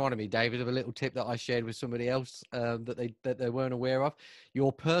just reminded me, David, of a little tip that I shared with somebody else that they weren't aware of.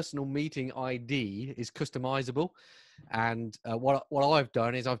 Your personal meeting ID is customizable, and what I've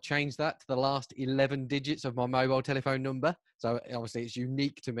done is I've changed that to the last 11 digits of my mobile telephone number. So obviously it's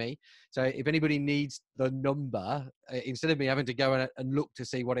unique to me. So if anybody needs the number, instead of me having to go and look to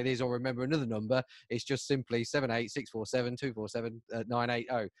see what it is or remember another number, it's just simply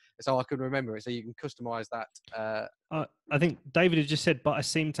 78647247980. So I can remember it. So you can customize that. I think David has just said, but I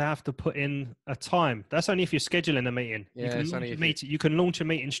seem to have to put in a time. That's only if you're scheduling a meeting. Yeah, You can launch a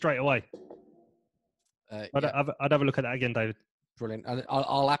meeting straight away. I'd have a look at that again, David. Brilliant. And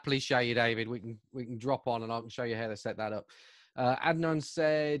I'll happily show you, David. We can drop on and I can show you how to set that up. Adnan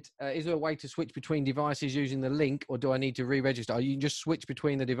said, is there a way to switch between devices using the link, or do I need to re-register? You can just switch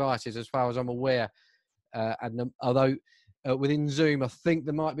between the devices as far as I'm aware. And although within Zoom, I think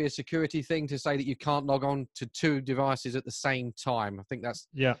there might be a security thing to say that you can't log on to two devices at the same time. I think that's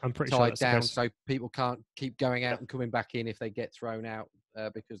I'm pretty tied sure that's down, so people can't keep going out and coming back in if they get thrown out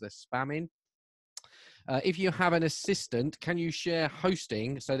because they're spamming. If you have an assistant, can you share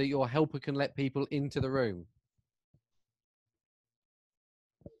hosting so that your helper can let people into the room?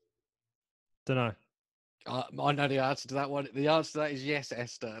 Don't know. I know the answer to that one. The answer to that is yes,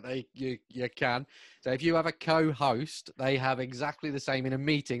 Esther. You can. So if you have a co-host, they have exactly the same in a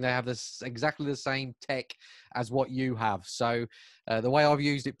meeting. They have exactly the same tech as what you have. So the way I've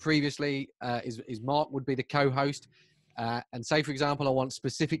used it previously is Mark would be the co-host. And say, for example, I want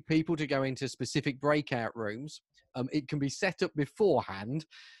specific people to go into specific breakout rooms. It can be set up beforehand,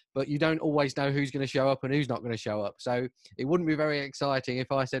 but you don't always know who's going to show up and who's not going to show up. So it wouldn't be very exciting if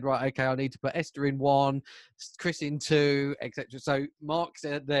I said, right, okay, I need to put Esther in 1, Chris in 2, etc. So Mark's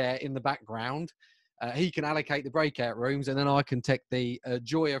there in the background. He can allocate the breakout rooms, and then I can take the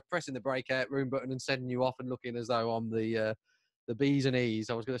joy of pressing the breakout room button and sending you off and looking as though I'm the B's and E's.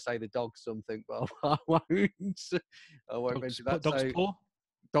 I was going to say the dog something, but I won't. I won't mention that. Dog's paw?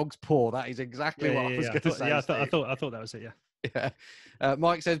 Dog's paw. That is exactly what I was going to say. I thought that was it. Yeah. Yeah.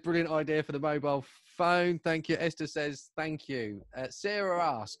 Mike says, brilliant idea for the mobile phone. Thank you. Esther says, thank you. Sarah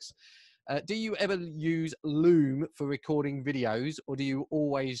asks, do you ever use Loom for recording videos, or do you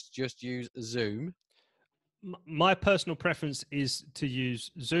always just use Zoom? My personal preference is to use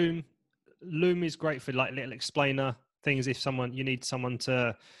Zoom. Loom is great for like little explainer things if you need someone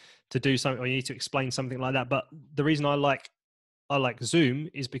to do something, or you need to explain something like that. But the reason I like Zoom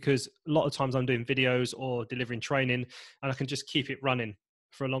is because a lot of times I'm doing videos or delivering training, and I can just keep it running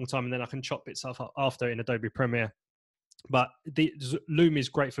for a long time, and then I can chop bits off after in Adobe Premiere. But the Loom is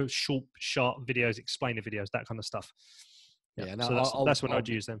great for short, sharp videos, explainer videos, that kind of stuff. Yeah, no, So that's when I'd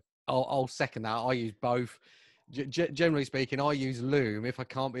use them. I'll second that. I use both. Generally speaking, I use Loom if I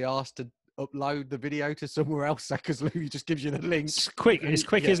can't be asked to upload the video to somewhere else, because Loom just gives you the link. It's quick. It's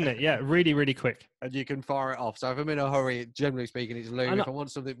quick, isn't it? Yeah, really, really quick. And you can fire it off. So if I'm in a hurry, generally speaking, it's Loom. If I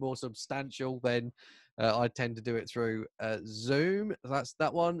want something more substantial, then I tend to do it through Zoom. That's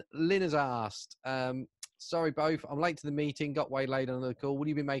that one. Lynn has asked, sorry both, I'm late to the meeting, got waylaid on the call. Will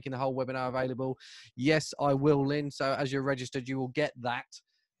you be making the whole webinar available? Yes, I will, Lynn. So as you're registered, you will get that.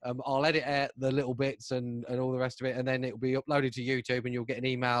 I'll edit out the little bits and all the rest of it, and then it will be uploaded to YouTube, and you'll get an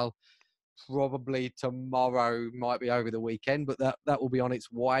email probably tomorrow, might be over the weekend, but that will be on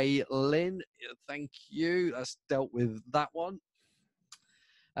its way. Lynn, thank you. That's dealt with that one.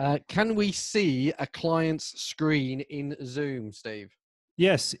 Can we see a client's screen in Zoom, Steve?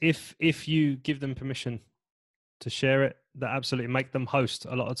 Yes, if you give them permission to share it, that absolutely make them host.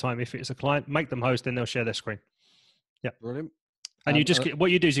 A lot of time, if it's a client, make them host, then they'll share their screen. Yeah, Brilliant. and you just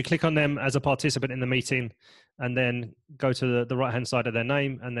what you do is you click on them as a participant in the meeting, and then go to the right hand side of their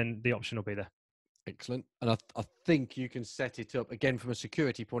name, and then the option will be there. Excellent. And I think you can set it up, again, from a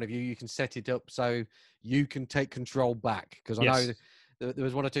security point of view, you can set it up so you can take control back. Because I know there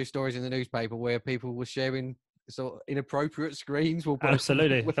was one or two stories in the newspaper where people were sharing sort of inappropriate screens.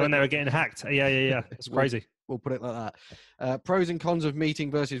 Absolutely. When they were getting hacked. Yeah. It's crazy. We'll put it like that. Pros and cons of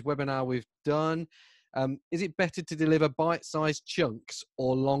meeting versus webinar we've done. Is it better to deliver bite-sized chunks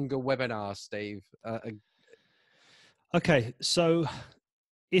or longer webinars, Steve? Okay, so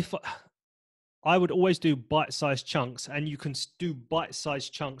if I would always do bite-sized chunks, and you can do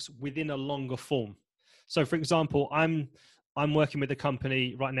bite-sized chunks within a longer form. So, for example, I'm working with a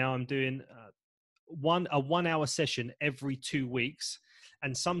company right now. I'm doing a 1 hour session every 2 weeks,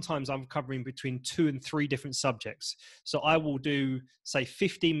 and sometimes I'm covering between 2 and 3 different subjects. So I will do, say,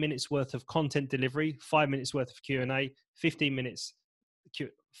 15 minutes worth of content delivery, 5 minutes worth of Q&A, 15 minutes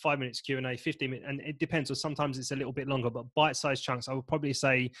 5 minutes Q&A, 15 minutes, and it depends. Or sometimes it's a little bit longer, but bite-sized chunks, I would probably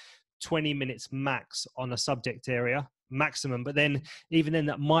say 20 minutes max on a subject area maximum. But then even then,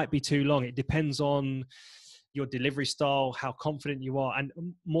 that might be too long. It depends on your delivery style, how confident you are, and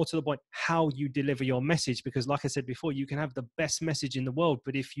more to the point, how you deliver your message. Because like I said before, you can have the best message in the world,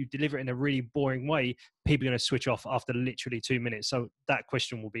 but if you deliver it in a really boring way, people are going to switch off after literally 2 minutes. So that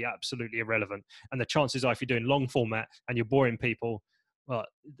question will be absolutely irrelevant. And the chances are, if you're doing long format and you're boring people, well,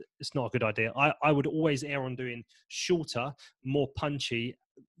 it's not a good idea. I would always err on doing shorter, more punchy,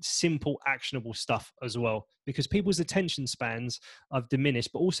 simple, actionable stuff as well, because people's attention spans have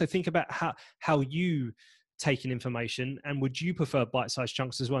diminished. But also think about how you take in information, and would you prefer bite-sized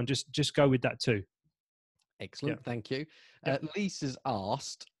chunks as well? And just go with that too. Excellent. Yeah. Thank you. Lisa's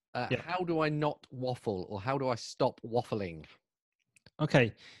asked, how do I not waffle, or how do I stop waffling?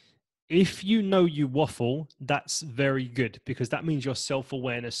 Okay. If you know you waffle, that's very good, because that means your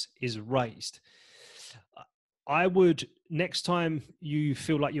self-awareness is raised. I would, next time you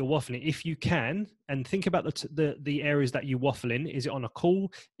feel like you're waffling, if you can, and think about the areas that you waffle in. Is it on a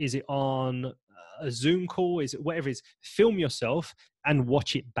call? Is it on a Zoom call? Is it whatever it is? Film yourself and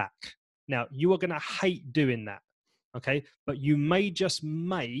watch it back. Now, you are going to hate doing that. Okay. But you may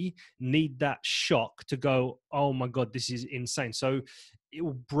need that shock to go, oh my God, this is insane. So it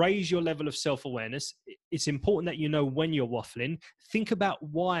will raise your level of self-awareness. It's important that you know when you're waffling. Think about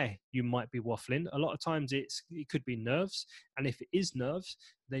why you might be waffling. A lot of times it could be nerves. And if it is nerves,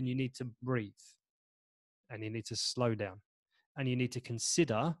 then you need to breathe, and you need to slow down, and you need to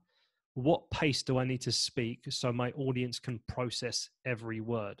consider, what pace do I need to speak so my audience can process every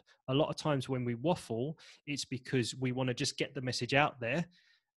word? A lot of times when we waffle, it's because we want to just get the message out there,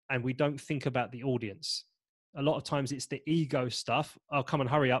 and we don't think about the audience. A lot of times it's the ego stuff. Oh, come on,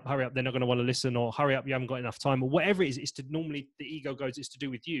 hurry up. They're not going to want to listen, or hurry up, you haven't got enough time, or whatever it is. It's normally the ego goes, it's to do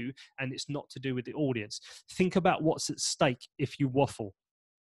with you, and it's not to do with the audience. Think about what's at stake if you waffle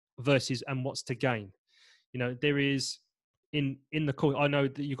versus, and what's to gain. You know, there is, in the course, I know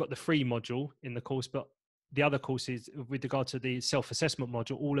that you've got the free module in the course, but the other courses with regard to the self-assessment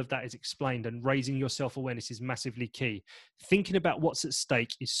module, all of that is explained, and raising your self-awareness is massively key. Thinking about what's at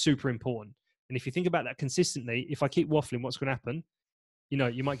stake is super important. And if you think about that consistently, if I keep waffling, what's going to happen? You know,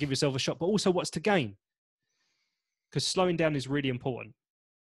 you might give yourself a shot, but also what's to gain? Because slowing down is really important.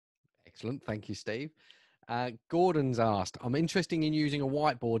 Excellent. Thank you, Steve. Gordon's asked, I'm interested in using a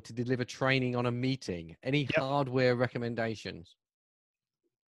whiteboard to deliver training on a meeting. Any hardware recommendations?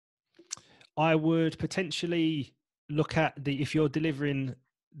 I would potentially look at if you're delivering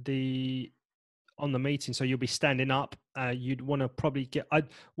on the meeting, so you'll be standing up, you'd want to probably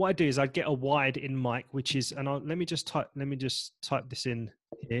what I do is I'd get a wide in mic, which is, and let me just type this in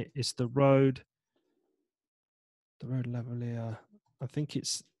here. It's the Rode Lavalier. I think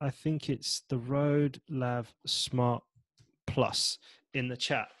it's the Rode Lav Smart Plus in the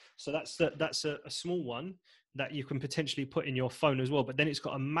chat. So that's a small one that you can potentially put in your phone as well. But then it's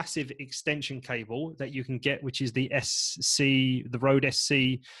got a massive extension cable that you can get, which is the Rode SC.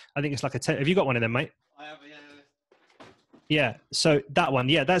 I think it's like have you got one of them, mate? I have, yeah. Yeah, so that one,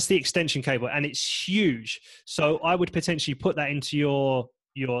 that's the extension cable, and it's huge. So I would potentially put that into your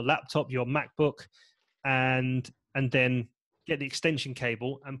laptop, your MacBook, and then get the extension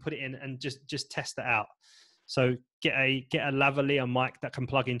cable and put it in, and just test that out. So get a lavalier mic that can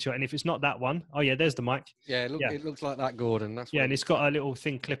plug into it, and if it's not that one, there's the mic. Yeah, it looks like that, Gordon. That's and it's got a little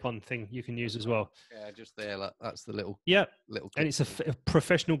clip-on thing you can use as well. Yeah, just there. That's the little. Little. And it's a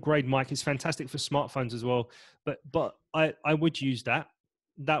professional grade mic. It's fantastic for smartphones as well. But I would use that.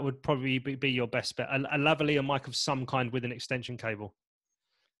 That would probably be your best bet. A lavalier mic of some kind with an extension cable.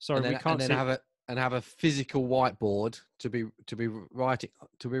 Sorry, we can't see. Have a physical whiteboard to be writing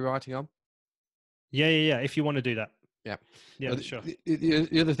on. Yeah. If you want to do that. Yeah, sure.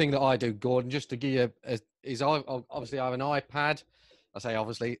 The other thing that I do, Gordon, just to give you is I obviously have an iPad. I say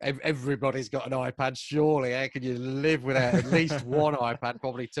obviously everybody's got an iPad. Surely, how can you live without at least one iPad?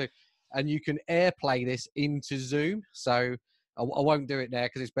 Probably two. And you can AirPlay this into Zoom. So I won't do it now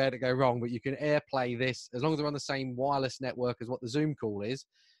because it's bad to go wrong. But you can AirPlay this as long as they're on the same wireless network as what the Zoom call is.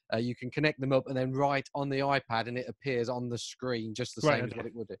 You can connect them up and then write on the iPad, and it appears on the screen just the same as what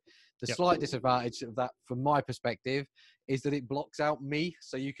it would do. The slight disadvantage of that, from my perspective, is that it blocks out me,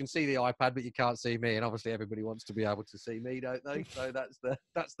 so you can see the iPad, but you can't see me. And obviously, everybody wants to be able to see me, don't they? So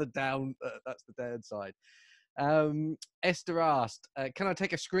that's the downside. Esther asked, "Can I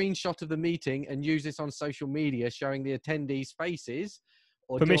take a screenshot of the meeting and use this on social media, showing the attendees' faces,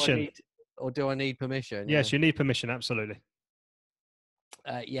 or permission? Do I need permission?" Yes, you need permission. Absolutely.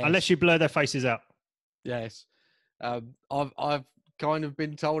 Yes. Unless you blur their faces out. Yes. I've kind of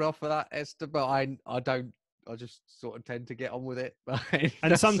been told off for that, Esther, but I don't. I just sort of tend to get on with it.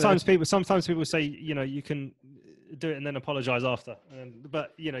 And sometimes people say, you can do it and then apologize after.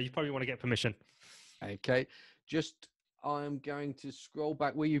 But you probably want to get permission. Okay. I'm going to scroll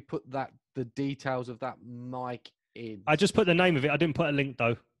back. Will you put the details of that mic in? I just put the name of it. I didn't put a link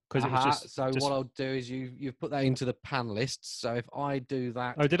though. Because it was just, what I'll do is you've put that into the panelists. So if I do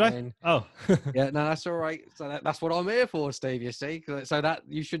that, oh, did I? Oh, yeah, no, that's all right. So that's what I'm here for, Steve. You see, so that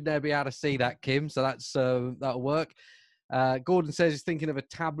you should now be able to see that, Kim. So that'll work. Gordon says he's thinking of a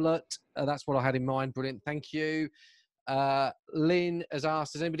tablet. That's what I had in mind. Brilliant, thank you. Lynn has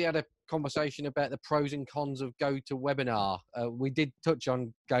asked, has anybody had a conversation about the pros and cons of GoToWebinar? We did touch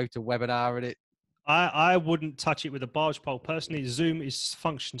on GoToWebinar, and I wouldn't touch it with a barge pole. Personally, Zoom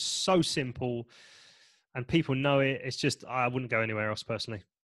functions so simple and people know it. It's just, I wouldn't go anywhere else personally.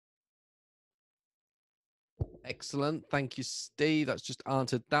 Excellent. Thank you, Steve. That's just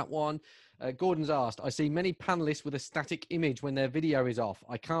answered that one. Gordon's asked, I see many panelists with a static image when their video is off.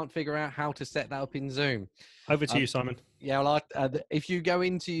 I can't figure out how to set that up in Zoom. Over to you, Simon. Yeah, well, if you go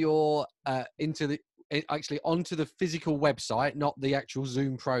into your, onto the physical website, not the actual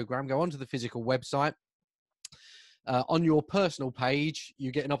Zoom program, go onto the physical website. On your personal page,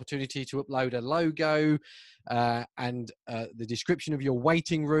 you get an opportunity to upload a logo and the description of your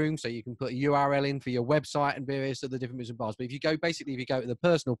waiting room, so you can put a URL in for your website and various other different bits and bobs. But if you go to the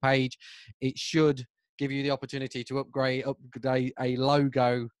personal page, it should give you the opportunity to upgrade a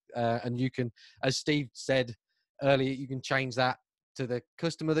logo, and you can, as Steve said earlier, you can change that to the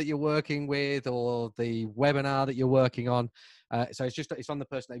customer that you're working with or the webinar that you're working on. So it's on the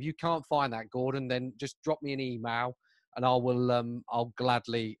person. If you can't find that, Gordon, then just drop me an email and I'll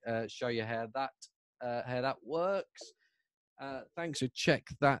gladly show you how that works. Thanks for check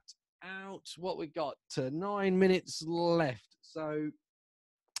that out. What we got? 9 minutes left. So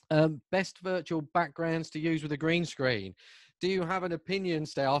best virtual backgrounds to use with a green screen. do you have an opinion,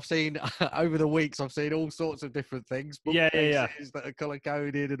 Steve? I've seen over the weeks, I've seen all sorts of different things, bookcases that are color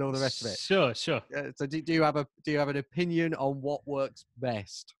coded and all the rest of it. Sure. So do you have an opinion on what works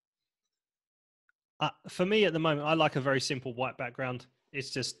best? For me at the moment, I like a very simple white background. It's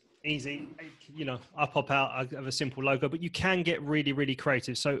just easy. You know, I pop out, I have a simple logo, but you can get really, really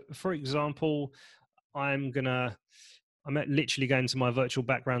creative. So for example, I'm literally going to my virtual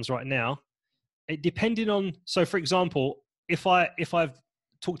backgrounds right now. It depending on, so for example, if I've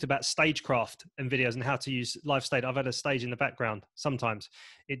talked about stagecraft and videos and how to use live stage, I've had a stage in the background. Sometimes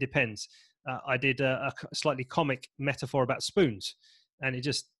it depends. I did a slightly comic metaphor about spoons, and it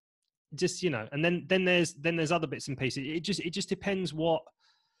just and then there's other bits and pieces. It just depends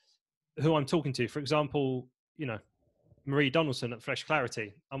who I'm talking to. For example, Marie Donaldson at Fresh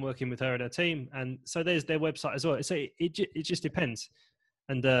Clarity. I'm working with her and her team, and so there's their website as well. So it just depends.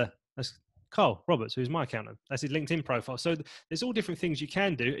 And that's Carl Roberts, who's my accountant. That's his LinkedIn profile. So there's all different things you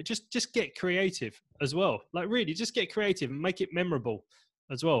can do. Just get creative as well. Like really, just get creative and make it memorable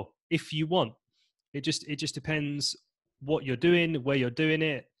as well if you want. It just depends what you're doing, where you're doing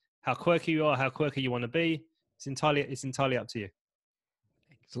it, how quirky you are, how quirky you want to be. It's entirely up to you.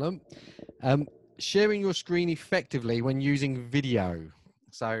 Excellent. Sharing your screen effectively when using video.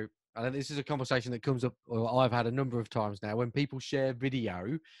 So this is a conversation that comes up, or I've had a number of times now. When people share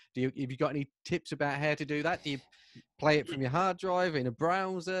video, have you got any tips about how to do that? Do you play it from your hard drive in a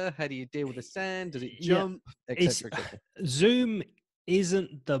browser? How do you deal with the sound? Does it jump, etc.? Zoom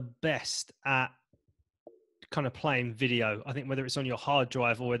isn't the best at kind of playing video. I think whether it's on your hard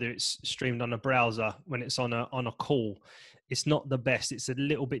drive or whether it's streamed on a browser when it's on a call, it's not the best. It's a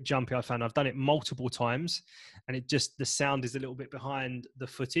little bit jumpy. I found I've done it multiple times, and the sound is a little bit behind the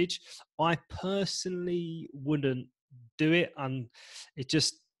footage. I personally wouldn't do it, and it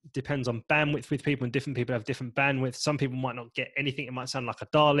just depends on bandwidth with people, and different people have different bandwidth. Some people might not get anything. It might sound like a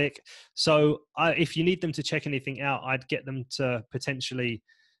Dalek. So if you need them to check anything out, I'd get them to potentially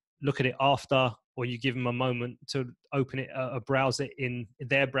look at it after, or you give them a moment to open it, a browser in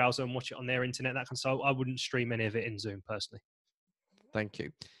their browser and watch it on their internet. So I wouldn't stream any of it in Zoom personally. Thank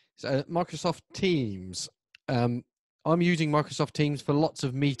you. So Microsoft Teams. I'm using Microsoft Teams for lots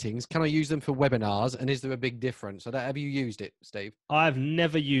of meetings. Can I use them for webinars? And is there a big difference? Have you used it, Steve? I've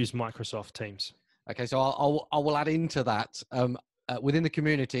never used Microsoft Teams. Okay, so I will add into that. Within the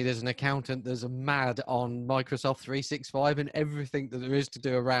community, there's an accountant, there's a mad on Microsoft 365 and everything that there is to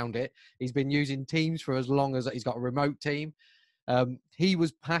do around it. He's been using Teams for as long as he's got a remote team. He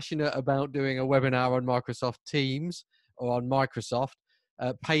was passionate about doing a webinar on Microsoft Teams or on Microsoft.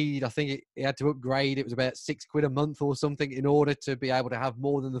 Paid, I think he had to upgrade. It was about £6 a month or something in order to be able to have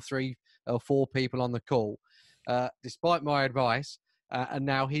more than the 3 or 4 people on the call, despite my advice. And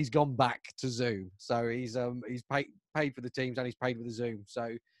now he's gone back to Zoom. So he's paid for the Teams and he's paid for the Zoom.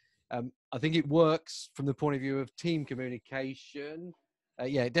 So I think it works from the point of view of team communication.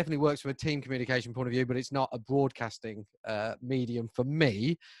 Yeah, it definitely works from a team communication point of view, but it's not a broadcasting medium for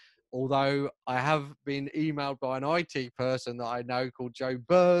me. Although I have been emailed by an IT person that I know called Joe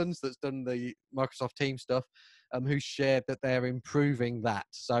Burns that's done the Microsoft Teams stuff, who shared that they're improving that.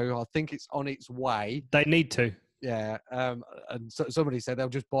 So I think it's on its way. They need to. Yeah, and so somebody said they'll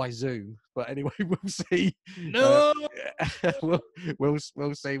just buy Zoom, but anyway, we'll see. No,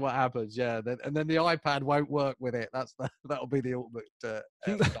 we'll see what happens. Yeah, and then the iPad won't work with it. That'll be the ultimate.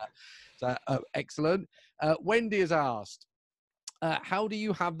 So excellent. Wendy has asked, how do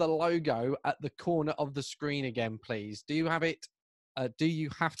you have the logo at the corner of the screen again, please? Do you have it? Do you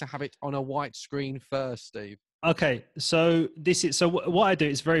have to have it on a white screen first, Steve? Okay, so what I do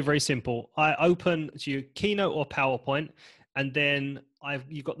is very, very simple. I open to your Keynote or PowerPoint, and then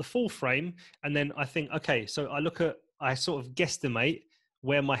you've got the full frame, and then I think, okay, so I sort of guesstimate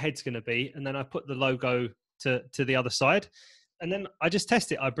where my head's going to be, and then I put the logo to the other side, and then I just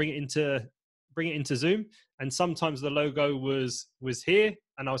test it. I bring it into Zoom, and sometimes the logo was here,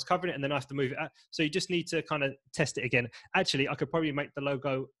 and I was covering it, and then I have to move it out. So you just need to kind of test it again. Actually, I could probably make the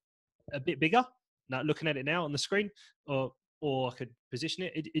logo a bit bigger. Now, looking at it now on the screen, or I could position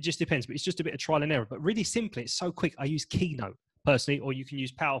it. It just depends, but it's just a bit of trial and error. But really simply, it's so quick. I use Keynote personally, or you can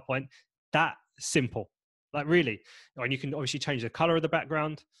use PowerPoint. That simple, like really. And you can obviously change the color of the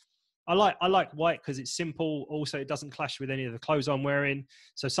background. I like white because it's simple. Also, it doesn't clash with any of the clothes I'm wearing.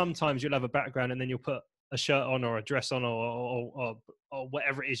 So sometimes you'll have a background and then you'll put a shirt on or a dress on or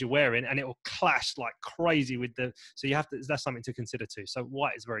whatever it is you're wearing, and it will clash like crazy with the. So that's something to consider too. So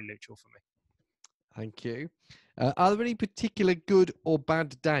white is very neutral for me. Thank you. Are there any particular good or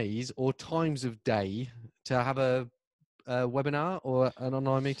bad days or times of day to have a webinar or an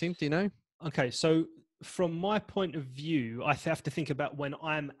online meeting? Do you know? Okay, so from my point of view, I have to think about when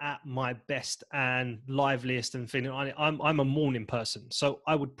I'm at my best and liveliest and feeling. I'm a morning person, so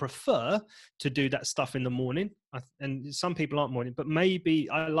I would prefer to do that stuff in the morning. And some people aren't morning, but maybe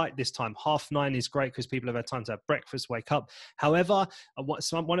I like this time. 9:30 is great because people have had time to have breakfast, wake up. However,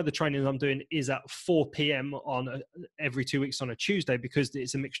 one of the trainings I'm doing is at 4 p.m. on every 2 weeks on a Tuesday because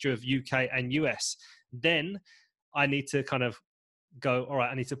it's a mixture of UK and US. Then I need to kind of go, all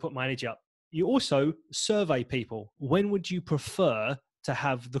right, I need to put my energy up. You also survey people. When would you prefer to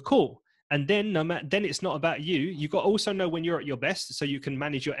have the call? And then then it's not about you. You've got to also know when you're at your best so you can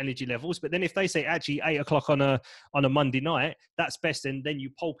manage your energy levels. But then if they say actually 8 o'clock on a Monday night, that's best. And then you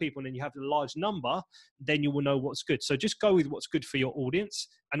poll people and then you have a large number, then you will know what's good. So just go with what's good for your audience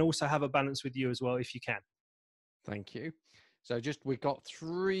and also have a balance with you as well if you can. Thank you. So we've got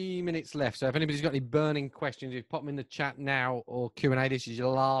 3 minutes left. So if anybody's got any burning questions, you pop them in the chat now or Q&A. This is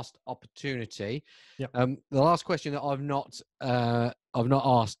your last opportunity. Yep. The last question that I've not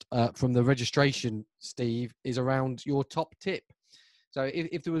asked from the registration, Steve, is around your top tip. So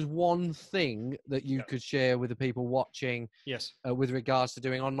if there was one thing that you could share with the people watching, yes, with regards to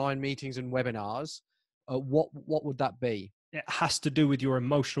doing online meetings and webinars, what would that be? It has to do with your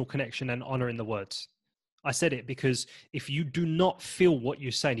emotional connection and honoring the words. I said it because if you do not feel what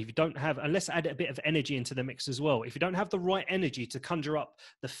you're saying, if you don't have, and let's add a bit of energy into the mix as well. If you don't have the right energy to conjure up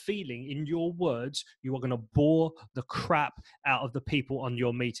the feeling in your words, you are going to bore the crap out of the people on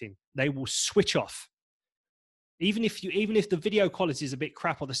your meeting. They will switch off. Even if the video quality is a bit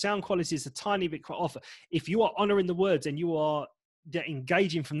crap or the sound quality is a tiny bit off, if you are honoring the words and you are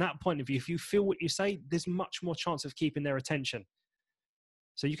engaging from that point of view, if you feel what you say, there's much more chance of keeping their attention.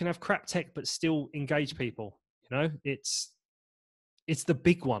 So you can have crap tech, but still engage people. You know, it's the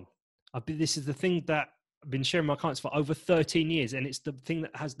big one. This is the thing that I've been sharing with my clients for over 13 years. And it's the thing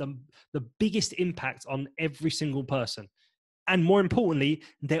that has the biggest impact on every single person. And more importantly,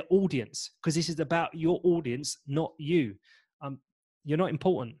 their audience, because this is about your audience, not you. You're not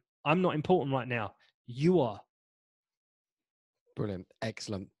important. I'm not important right now. You are. Brilliant.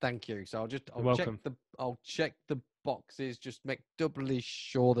 Excellent. Thank you. So I'll check the boxes, just make doubly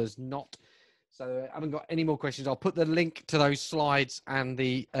sure there's not. So I haven't got any more questions. I'll put the link to those slides and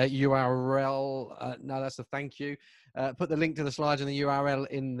the URL. No, that's a thank you. Put the link to the slides and the URL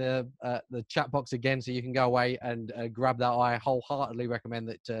in the chat box again, so you can go away and grab that. I wholeheartedly recommend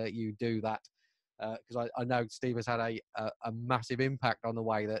that you do that, because I know Steve has had a massive impact on the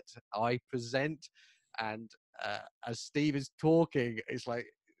way that I present. And as Steve is talking, it's like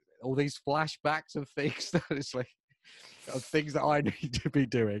all these flashbacks of things that it's like of things that I need to be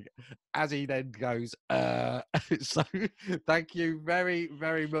doing as he then goes. So thank you very,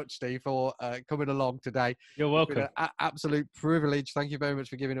 very much, Steve, for coming along today. You're welcome. It's been an absolute privilege. Thank you very much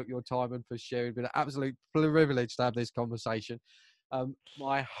for giving up your time and for sharing. It's been an absolute privilege to have this conversation.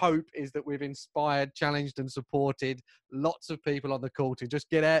 My hope is that we've inspired, challenged and supported lots of people on the call to just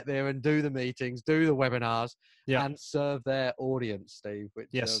get out there and do the meetings, do the webinars, and serve their audience, Steve. Which,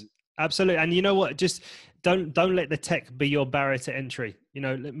 yes, absolutely. And you know what? Just don't let the tech be your barrier to entry. You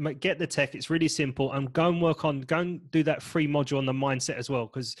know, get the tech. It's really simple. And go and do that free module on the mindset as well.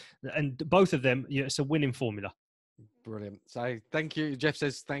 And both of them, it's a winning formula. Brilliant. So thank you. Jeff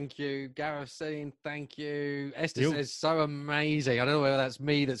says thank you. Gareth saying thank you. Esther says so amazing. I don't know whether that's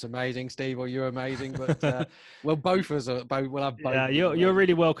me that's amazing, Steve, or you're amazing, but well, both of us are. We'll have both. Yeah, you're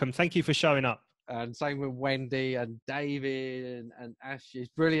really welcome. Thank you for showing up. And same with Wendy and David and Ash. Is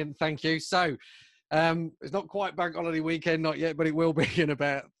brilliant. Thank you. So it's not quite bank holiday weekend, not yet, but it will be in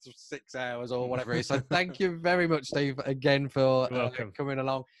about 6 hours or whatever it is. So thank you very much, Steve, again for coming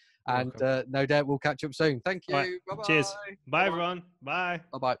along. And no doubt we'll catch up soon. Thank you. Right. Bye-bye. Cheers. Bye, everyone. Bye.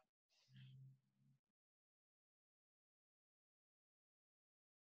 Bye-bye.